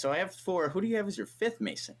 sorry. Yeah, so I have 4. Who do you have as your 5th,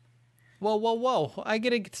 Mason? Whoa. I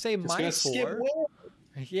get to say my 4.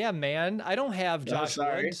 Yeah, man. I don't have Josh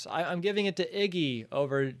Woods. I'm giving it to Iggy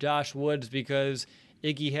over Josh Woods because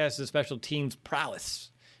Iggy has the special teams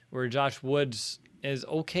prowess, where Josh Woods is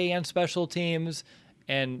okay on special teams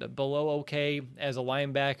and below okay as a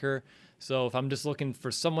linebacker. So if I'm just looking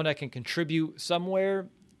for someone that can contribute somewhere,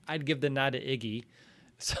 I'd give the nod to Iggy.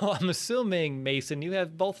 So I'm assuming, Mason, you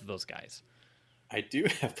have both of those guys. I do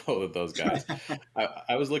have both of those guys.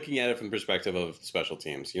 I was looking at it from the perspective of special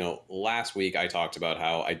teams. Last week I talked about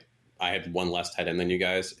how I had one less tight end than you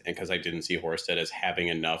guys, and because I didn't see Horsted as having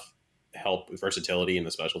enough help, versatility in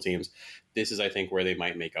the special teams. This is, I think, where they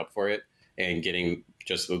might make up for it and getting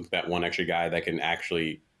just that one extra guy that can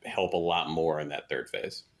actually help a lot more in that third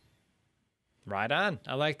phase. Right on.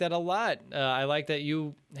 I like that a lot. I like that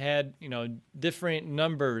you had, different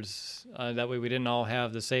numbers. That way we didn't all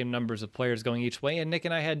have the same numbers of players going each way. And Nick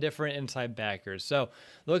and I had different inside backers. So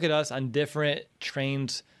look at us on different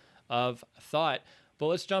trains of thought. But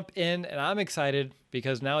let's jump in. And I'm excited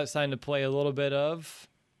because now it's time to play a little bit of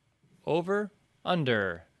over,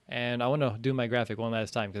 under. And I want to do my graphic one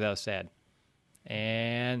last time because that was sad.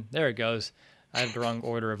 And there it goes. I have the wrong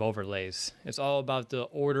order of overlays. It's all about the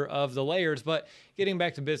order of the layers. But getting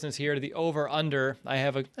back to business here, the over-under, I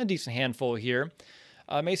have a decent handful here.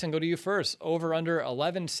 Mason, go to you first. Over-under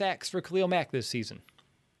 11 sacks for Khalil Mack this season.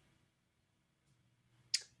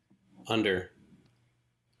 Under.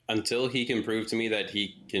 Until he can prove to me that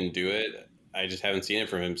he can do it, I just haven't seen it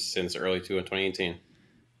from him since early 2018.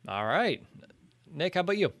 All right. Nick, how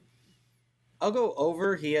about you? I'll go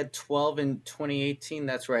over. He had 12 in 2018.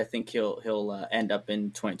 That's where I think he'll end up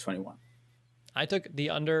in 2021. I took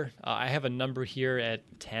the under. I have a number here at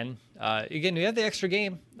 10. Again, we have the extra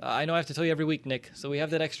game. I know I have to tell you every week, Nick. So we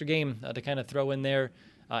have that extra game to kind of throw in there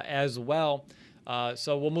as well.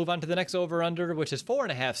 So we'll move on to the next over-under, which is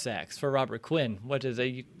 4.5 sacks for Robert Quinn, which is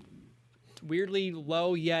a weirdly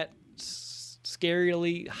low yet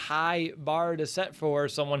scarily high bar to set for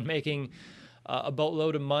someone making a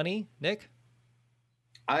boatload of money. Nick?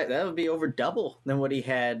 That would be over double than what he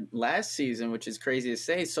had last season, which is crazy to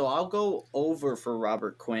say. So I'll go over for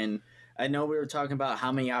Robert Quinn. I know we were talking about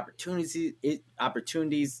how many opportunities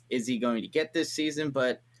is he going to get this season,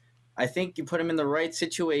 but I think you put him in the right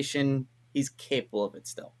situation, he's capable of it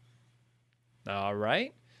still. All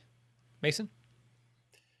right. Mason?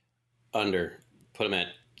 Under. Put him at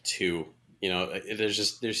 2.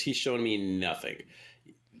 He's shown me nothing.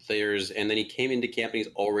 And then he came into camp and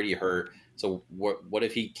he's already hurt. So what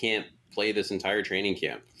if he can't play this entire training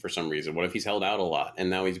camp for some reason? What if he's held out a lot and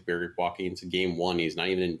now he's walking into game 1? He's not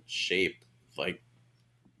even in shape. Like,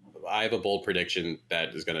 I have a bold prediction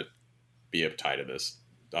that is going to be a tie to this.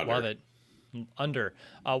 Under. Love it. Under.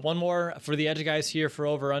 One more for the edge guys here for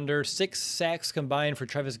over under. 6 sacks combined for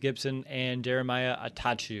Travis Gibson and Jeremiah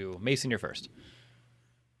Attaochu. Mason, you're first.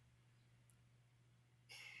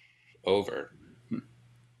 Over.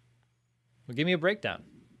 Well, give me a breakdown.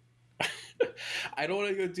 I don't want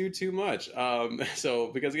to go do too much.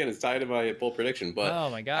 Because again, it's tied to my bold prediction. But oh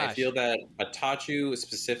my gosh, I feel that Attaochu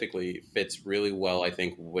specifically fits really well, I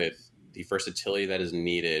think, with the versatility that is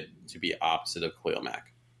needed to be opposite of Khalil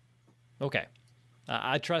Mack. Okay.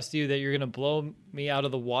 I trust you that you're going to blow me out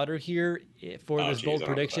of the water here for this bold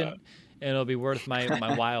prediction, and it'll be worth my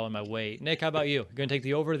while and my weight. Nick, how about you? You're going to take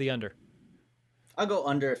the over or the under? I'll go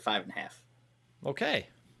under at 5.5. Okay.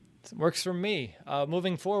 Works for me.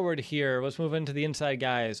 Moving forward here, let's move into the inside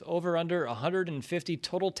guys. Over under 150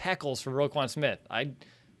 total tackles for Roquan Smith. I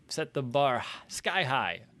set the bar sky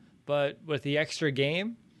high, but with the extra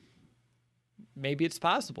game, maybe it's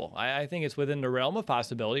possible. I think it's within the realm of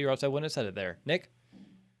possibility, or else I wouldn't have said it there. Nick?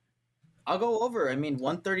 I'll go over.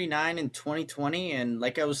 139 in 2020, and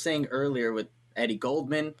like I was saying earlier with Eddie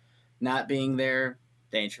Goldman not being there,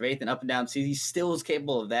 Danny Trevathan up and down season, he still is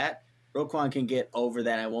capable of that. Roquan can get over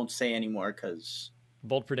that. I won't say anymore because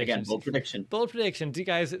bold predictions. Again, bold prediction. Bold predictions. You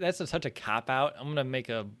guys, that's such a cop out. I'm gonna make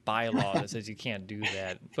a bylaw that says you can't do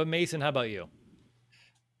that. But Mason, how about you?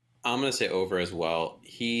 I'm gonna say over as well.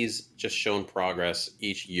 He's just shown progress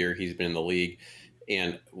each year he's been in the league,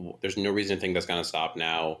 And there's no reason to think that's going to stop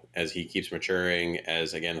now as he keeps maturing,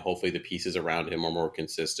 as, again, hopefully the pieces around him are more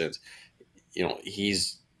consistent.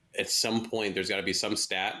 He's at some point, there's got to be some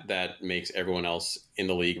stat that makes everyone else in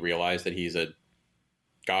the league realize that he's a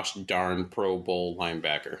gosh darn Pro Bowl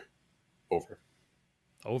linebacker. Over.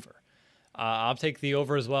 I'll take the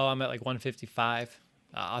over as well. I'm at like 155.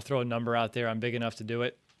 I'll throw a number out there. I'm big enough to do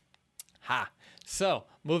it. So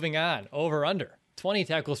moving on, over under 20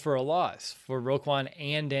 tackles for a loss for Roquan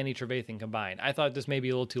and Danny Trevathan combined. I thought this may be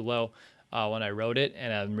a little too low when I wrote it,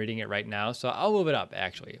 and I'm reading it right now. So I'll move it up,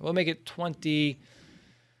 actually. We'll make it 24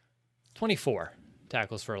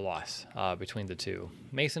 tackles for a loss between the two.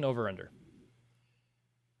 Mason, over under.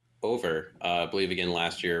 Over. I believe, again,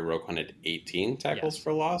 last year, Roquan had 18 tackles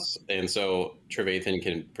for loss. And so Trevathan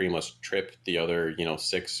can pretty much trip the other,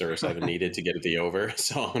 6 or 7 needed to get the over.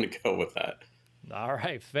 So I'm going to go with that. All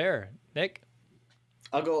right. Fair. Nick?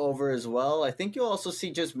 I'll go over as well. I think you'll also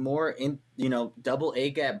see just more double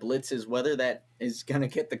A gap blitzes, whether that is going to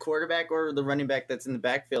get the quarterback or the running back that's in the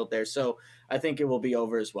backfield there. So I think it will be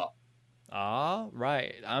over as well. All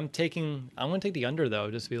right. I'm going to take the under,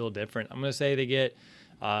 though, just to be a little different. I'm going to say they get,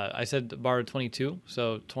 I said the bar 22,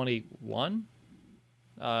 so 21.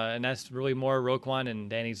 And that's really more Roquan, and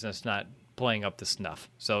Danny's just not playing up to snuff.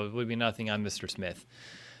 So it would be nothing on Mr. Smith.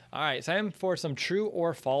 All right, so time for some true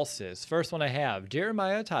or falses. First one I have,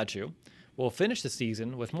 Jeremiah Attaochu will finish the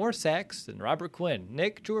season with more sacks than Robert Quinn.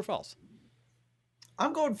 Nick, true or false?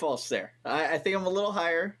 I'm going false there. I think I'm a little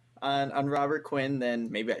higher on Robert Quinn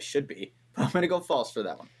than maybe I should be. But I'm going to go false for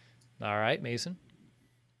that one. All right, Mason?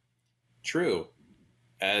 True.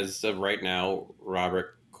 As of right now,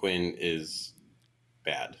 Robert Quinn is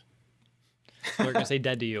bad. We're going to say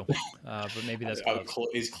dead to you, but maybe that's close.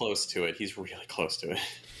 He's close to it. He's really close to it.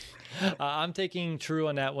 I'm taking true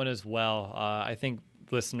on that one as well. I think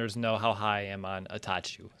listeners know how high I am on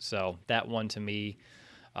Attaochu. So that one to me,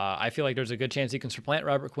 I feel like there's a good chance he can supplant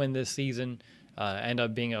Robert Quinn this season, end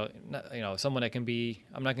up being someone that can be,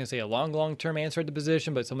 I'm not going to say a long-term answer at the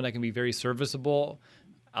position, but someone that can be very serviceable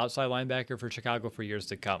outside linebacker for Chicago for years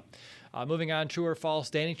to come. Moving on, true or false,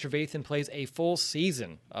 Danny Trevathan plays a full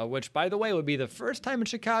season, which, by the way, would be the first time in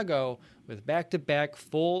Chicago with back-to-back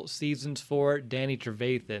full seasons for Danny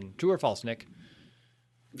Trevathan. True or false, Nick?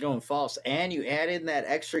 Going false. And you add in that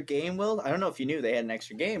extra game, Will. I don't know if you knew they had an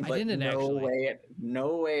extra game, but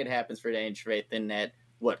no way it happens for Danny Trevathan at,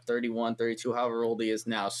 31, 32, however old he is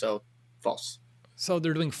now. So, false. So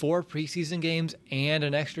they're doing 4 preseason games and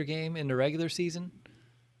an extra game in the regular season?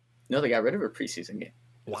 No, they got rid of a preseason game.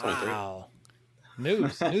 Wow.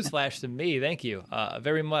 Newsflash to me. Thank you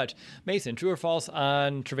very much. Mason, true or false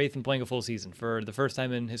on Trevathan playing a full season for the first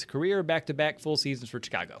time in his career, back-to-back full seasons for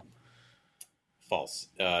Chicago? False.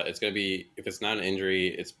 It's going to be, if it's not an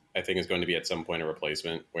injury, I think it's going to be at some point a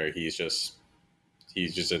replacement where he's just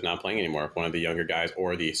not playing anymore. One of the younger guys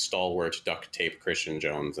or the stalwart duct tape Christian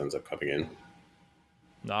Jones ends up coming in.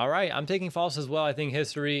 All right, I'm taking false as well. I think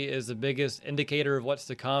history is the biggest indicator of what's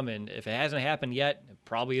to come, and if it hasn't happened yet, it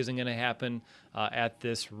probably isn't going to happen at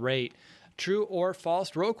this rate. True or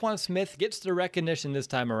false, Roquan Smith gets the recognition this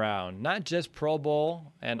time around. Not just Pro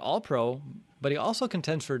Bowl and All-Pro, but he also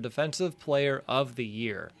contends for Defensive Player of the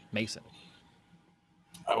Year. Mason.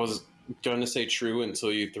 I was going to say true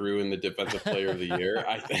until you threw in the Defensive Player of the Year.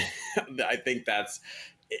 I think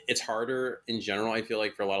it's harder in general, I feel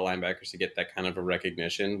like, for a lot of linebackers to get that kind of a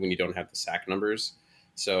recognition when you don't have the sack numbers.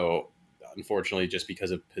 So, unfortunately, just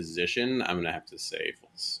because of position, I'm going to have to say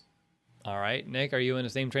false. All right. Nick, are you in the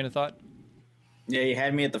same train of thought? Yeah, you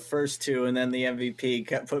had me at the first two, and then the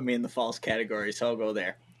MVP put me in the false category, so I'll go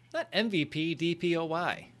there. Not MVP,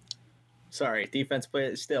 DPOY. Sorry, defense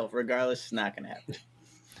player, still, regardless, it's not going to happen.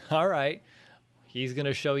 All right. He's going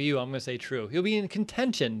to show you. I'm going to say true. He'll be in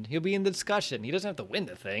contention. He'll be in the discussion. He doesn't have to win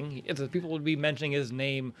the thing. People will be mentioning his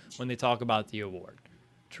name when they talk about the award.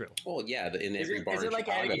 True. Well, yeah, in every bar in like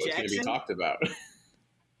Chicago, it's going to be talked about.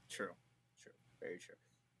 True. Very true.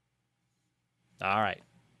 All right.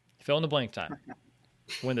 Fill in the blank time.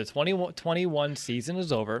 When the 2021 season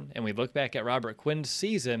is over and we look back at Robert Quinn's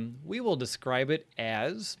season, we will describe it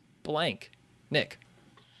as blank. Nick.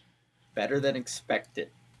 Better than expected.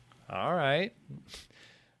 All right.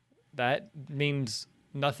 That means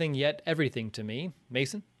nothing yet everything to me.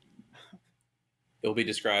 Mason? It'll be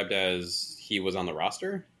described as he was on the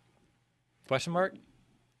roster? Question mark?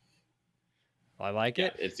 I like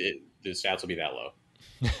it. The stats will be that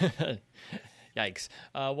low. Yikes.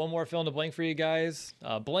 One more fill in the blank for you guys.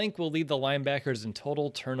 Blank will lead the linebackers in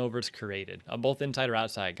total turnovers created, both inside or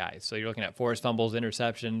outside guys. So you're looking at forced fumbles,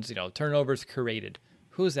 interceptions, turnovers created.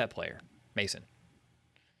 Who is that player? Mason.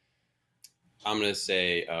 I'm going to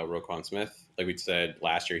say Roquan Smith. Like we said,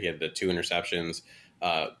 last year he had the 2 interceptions.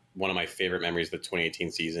 One of my favorite memories of the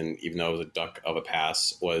 2018 season, even though it was a duck of a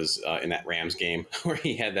pass, was in that Rams game where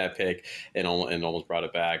he had that pick and almost brought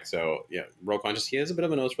it back. So, yeah, Roquan he has a bit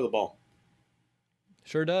of a nose for the ball.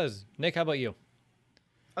 Sure does. Nick, how about you?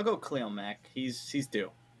 I'll go Khalil Mack. He's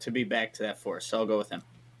due to be back to that force, so I'll go with him.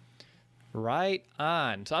 Right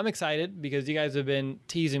on. So I'm excited because you guys have been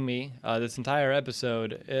teasing me this entire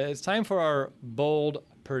episode. It's time for our bold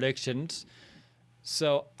predictions.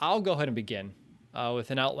 So I'll go ahead and begin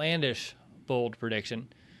with an outlandish bold prediction.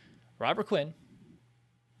 Robert Quinn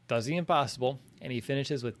does the impossible, and he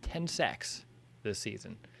finishes with 10 sacks this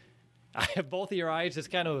season. I have both of your eyes just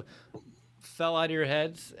kind of fell out of your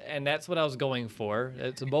heads, and that's what I was going for.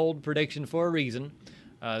 It's a bold prediction for a reason.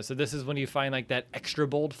 So this is when you find like that extra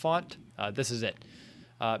bold font. This is it.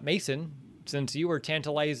 Mason, since you were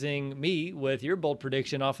tantalizing me with your bold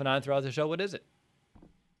prediction off and on throughout the show, what is it?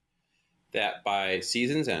 That by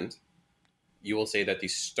season's end, you will say that the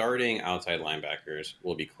starting outside linebackers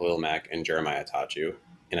will be Khalil Mack and Jeremiah Attaochu,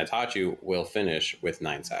 and Attaochu will finish with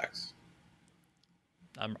 9 sacks.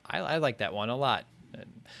 I like that one a lot.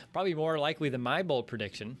 Probably more likely than my bold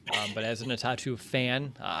prediction, but as an Attaochu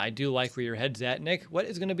fan, I do like where your head's at. Nick, what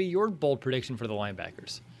is going to be your bold prediction for the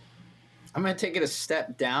linebackers? I'm going to take it a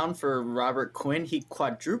step down for Robert Quinn. He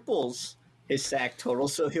quadruples his sack total,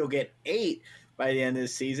 so he'll get 8 by the end of the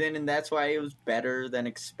season, and that's why it was better than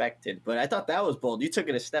expected. But I thought that was bold. You took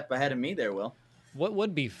it a step ahead of me there, Will. What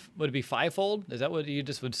would it be fivefold? Is that what you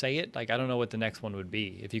just would say it? Like, I don't know what the next one would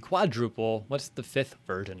be. If you quadruple, what's the 5th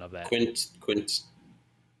version of that?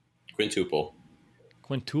 Quintuple.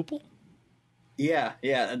 Quintuple? Yeah,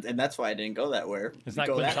 and that's why I didn't go that way. It's not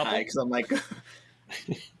go that quintuple? high because I'm like,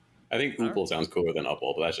 I think oople sounds cooler than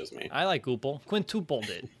upple, but that's just me. I like oople. Quintupled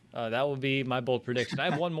it. That would be my bold prediction. I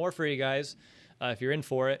have one more for you guys, if you're in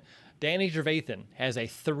for it. Danny Trevathan has a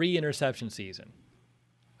 3 interception season.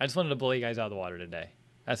 I just wanted to blow you guys out of the water today.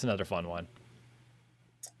 That's another fun one.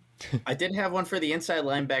 I did have one for the inside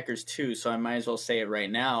linebackers too, so I might as well say it right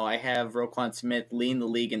now. I have Roquan Smith leading the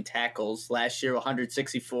league in tackles. Last year,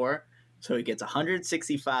 164, so he gets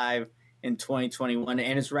 165 in 2021,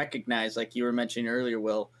 and is recognized, like you were mentioning earlier,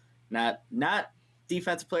 Will, not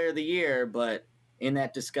defensive player of the year, but in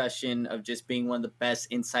that discussion of just being one of the best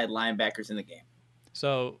inside linebackers in the game.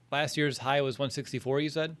 So last year's high was 164, you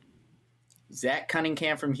said? Zach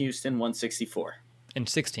Cunningham from Houston, 164. In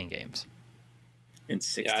 16 games. In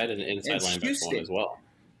 16. Yeah, I had an inside linebacker one as well.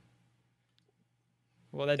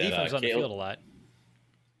 Well, that defense on the field a lot.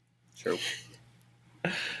 True.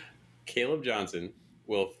 Caleb Johnson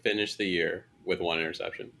will finish the year with 1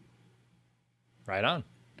 interception. Right on.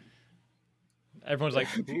 Everyone's like,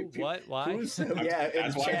 who, what, why? Yeah,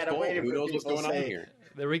 that's why it's bold. Who knows what's going on here?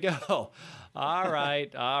 There we go. All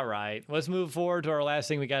right. Let's move forward to our last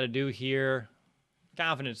thing we got to do here.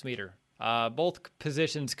 Confidence meter. Both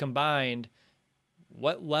positions combined,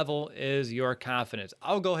 what level is your confidence?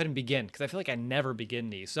 I'll go ahead and begin because I feel like I never begin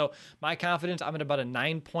these. So my confidence, I'm at about a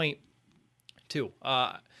 9.2.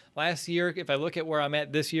 Last year, if I look at where I'm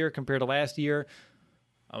at this year compared to last year,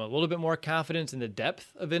 I'm a little bit more confident in the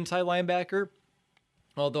depth of inside linebacker,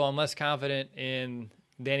 although I'm less confident in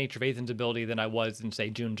Danny Trevathan's ability than I was in, say,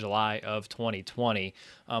 June, July of 2020.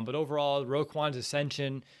 But overall, Roquan's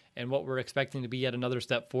ascension and what we're expecting to be yet another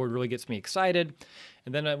step forward really gets me excited.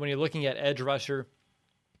 And then when you're looking at edge rusher,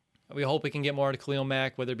 we hope we can get more out of Khalil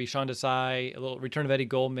Mack, whether it be Sean Desai, a little return of Eddie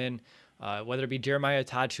Goldman, whether it be Jeremiah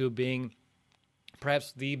Attaochu being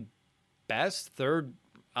perhaps the best third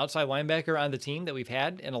outside linebacker on the team that we've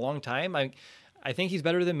had in a long time. I think he's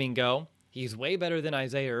better than Mingo. He's way better than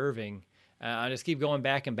Isaiah Irving. I just keep going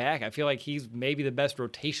back and back. I feel like he's maybe the best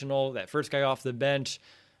rotational, that first guy off the bench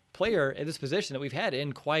player at this position that we've had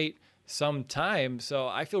in quite some time. So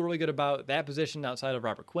I feel really good about that position outside of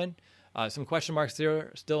Robert Quinn. Some question marks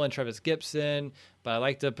there still in Travis Gibson, but I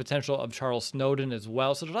like the potential of Charles Snowden as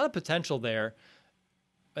well. So there's a lot of potential there.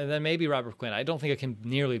 And then maybe Robert Quinn. I don't think it can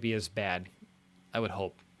nearly be as bad, I would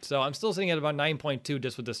hope. So I'm still sitting at about 9.2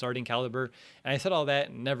 just with the starting caliber. And I said all that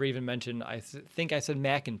and never even mentioned, I think I said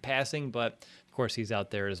Mack in passing, but of course he's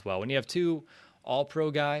out there as well. When you have 2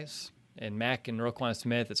 all-pro guys, and Mack and Roquan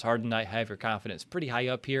Smith, it's hard to not have your confidence pretty high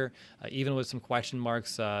up here, even with some question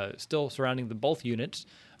marks still surrounding the both units.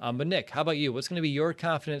 But Nick, how about you? What's going to be your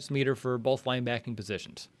confidence meter for both linebacking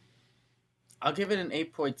positions? I'll give it an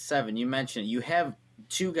 8.7. You mentioned you have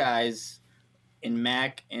 2 guys in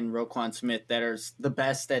Mack and Roquan Smith that are the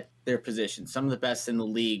best at their position, some of the best in the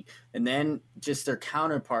league. And then just their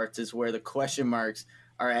counterparts is where the question marks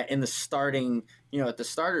in the starting, at the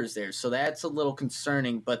starters there. So that's a little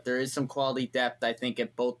concerning, but there is some quality depth, I think,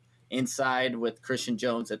 at both inside with Christian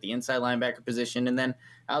Jones at the inside linebacker position, and then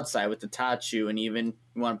outside with Attaochu, and even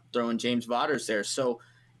you want to throw in James Vaughters there. So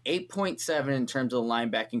 8.7 in terms of the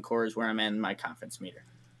linebacking core is where I'm at in my confidence meter.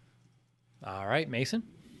 All right, Mason?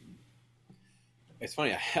 It's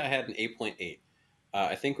funny. I had an 8.8.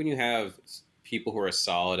 I think when you have people who are as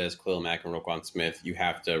solid as Khalil Mack and Roquan Smith, you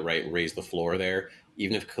have to raise the floor there.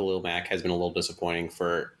 Even if Khalil Mack has been a little disappointing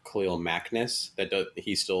for Khalil Mackness,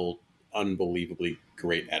 he's still unbelievably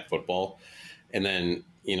great at football. And then,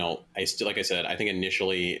 I think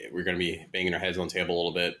initially we're going to be banging our heads on the table a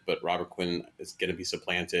little bit, but Robert Quinn is going to be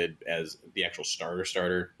supplanted as the actual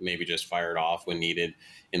starter, maybe just fired off when needed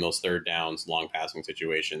in those third downs, long passing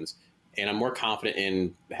situations. And I'm more confident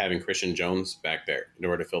in having Christian Jones back there in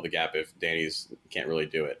order to fill the gap if Danny's can't really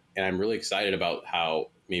do it. And I'm really excited about how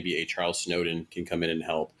maybe a Charles Snowden can come in and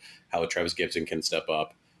help, how a Travis Gibson can step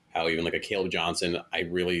up, how even like a Caleb Johnson, I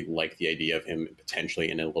really like the idea of him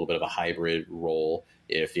potentially in a little bit of a hybrid role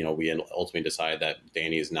if, we ultimately decide that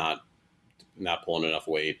Danny is not pulling enough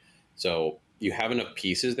weight. So you have enough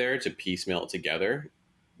pieces there to piecemeal it together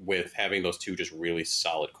with having those two just really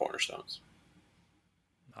solid cornerstones.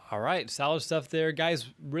 All right, solid stuff there, guys.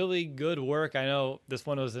 Really good work. I know this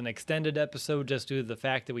one was an extended episode just due to the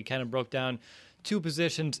fact that we kind of broke down two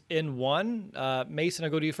positions in one. Mason,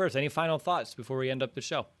 I'll go to you first. Any final thoughts before we end up the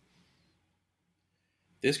show?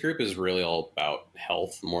 This group is really all about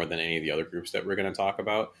health more than any of the other groups that we're going to talk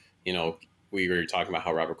about. We were talking about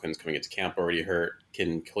how Robert Quinn's coming into camp already hurt.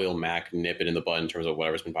 Can Khalil Mack nip it in the bud in terms of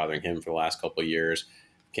whatever's been bothering him for the last couple of years?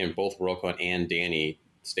 Can both Roquan and Danny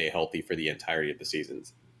stay healthy for the entirety of the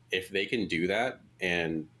seasons? If they can do that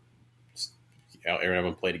and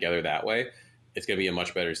everyone play together that way, it's going to be a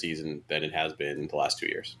much better season than it has been the last 2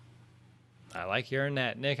 years. I like hearing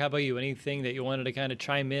that. Nick, how about you? Anything that you wanted to kind of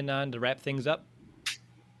chime in on to wrap things up?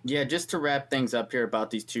 Yeah, just to wrap things up here about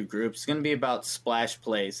these two groups, it's going to be about splash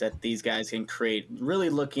plays that these guys can create, really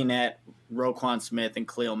looking at Roquan Smith and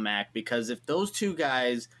Khalil Mack, because if those two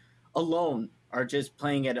guys alone are just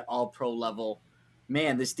playing at an all-pro level,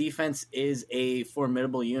 man, this defense is a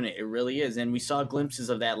formidable unit. It really is, and we saw glimpses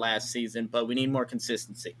of that last season, but we need more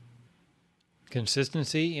consistency.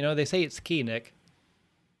 Consistency? They say it's key, Nick.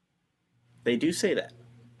 They do say that.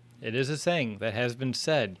 It is a saying that has been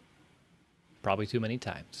said probably too many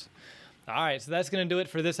times. All right, so that's going to do it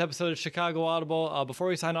for this episode of Chicago Audible. Before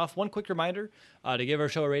we sign off, one quick reminder to give our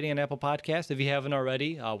show a rating on Apple Podcasts if you haven't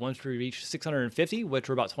already. Once we reach 650, which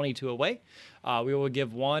we're about 22 away, we will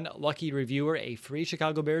give one lucky reviewer a free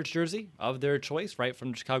Chicago Bears jersey of their choice right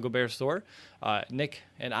from the Chicago Bears store. Nick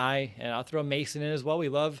and I'll throw Mason in as well. We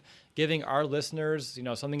love giving our listeners,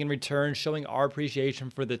 something in return, showing our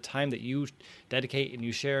appreciation for the time that you dedicate and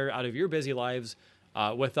you share out of your busy lives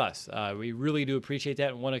with us. We really do appreciate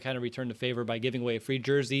that and want to kind of return the favor by giving away a free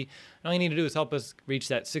jersey. All you need to do is help us reach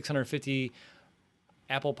that 650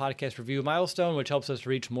 Apple Podcast review milestone, which helps us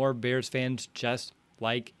reach more Bears fans just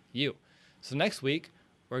like you. So next week,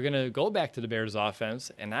 we're going to go back to the Bears offense,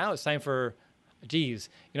 and now it's time for, we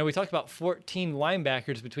talked about 14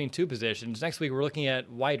 linebackers between two positions. Next week, we're looking at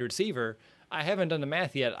wide receiver. I haven't done the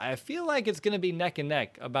math yet. I feel like it's going to be neck and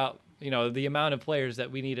neck about, the amount of players that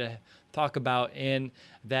we need to talk about in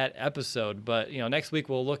that episode. But, next week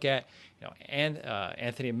we'll look at,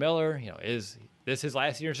 Anthony Miller. Is this his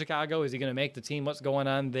last year in Chicago? Is he going to make the team? What's going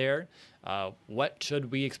on there? What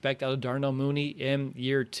should we expect out of Darnell Mooney in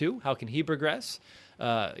year 2? How can he progress?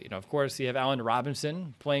 Of course, you have Allen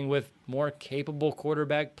Robinson playing with more capable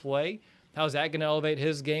quarterback play. How's that going to elevate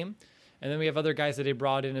his game? And then we have other guys that they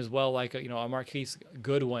brought in as well, like, a Marquise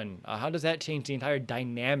Goodwin. How does that change the entire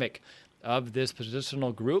dynamic of this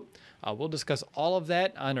positional group? We'll discuss all of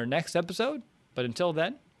that on our next episode. But until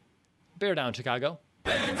then, bear down, Chicago.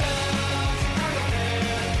 Bear down!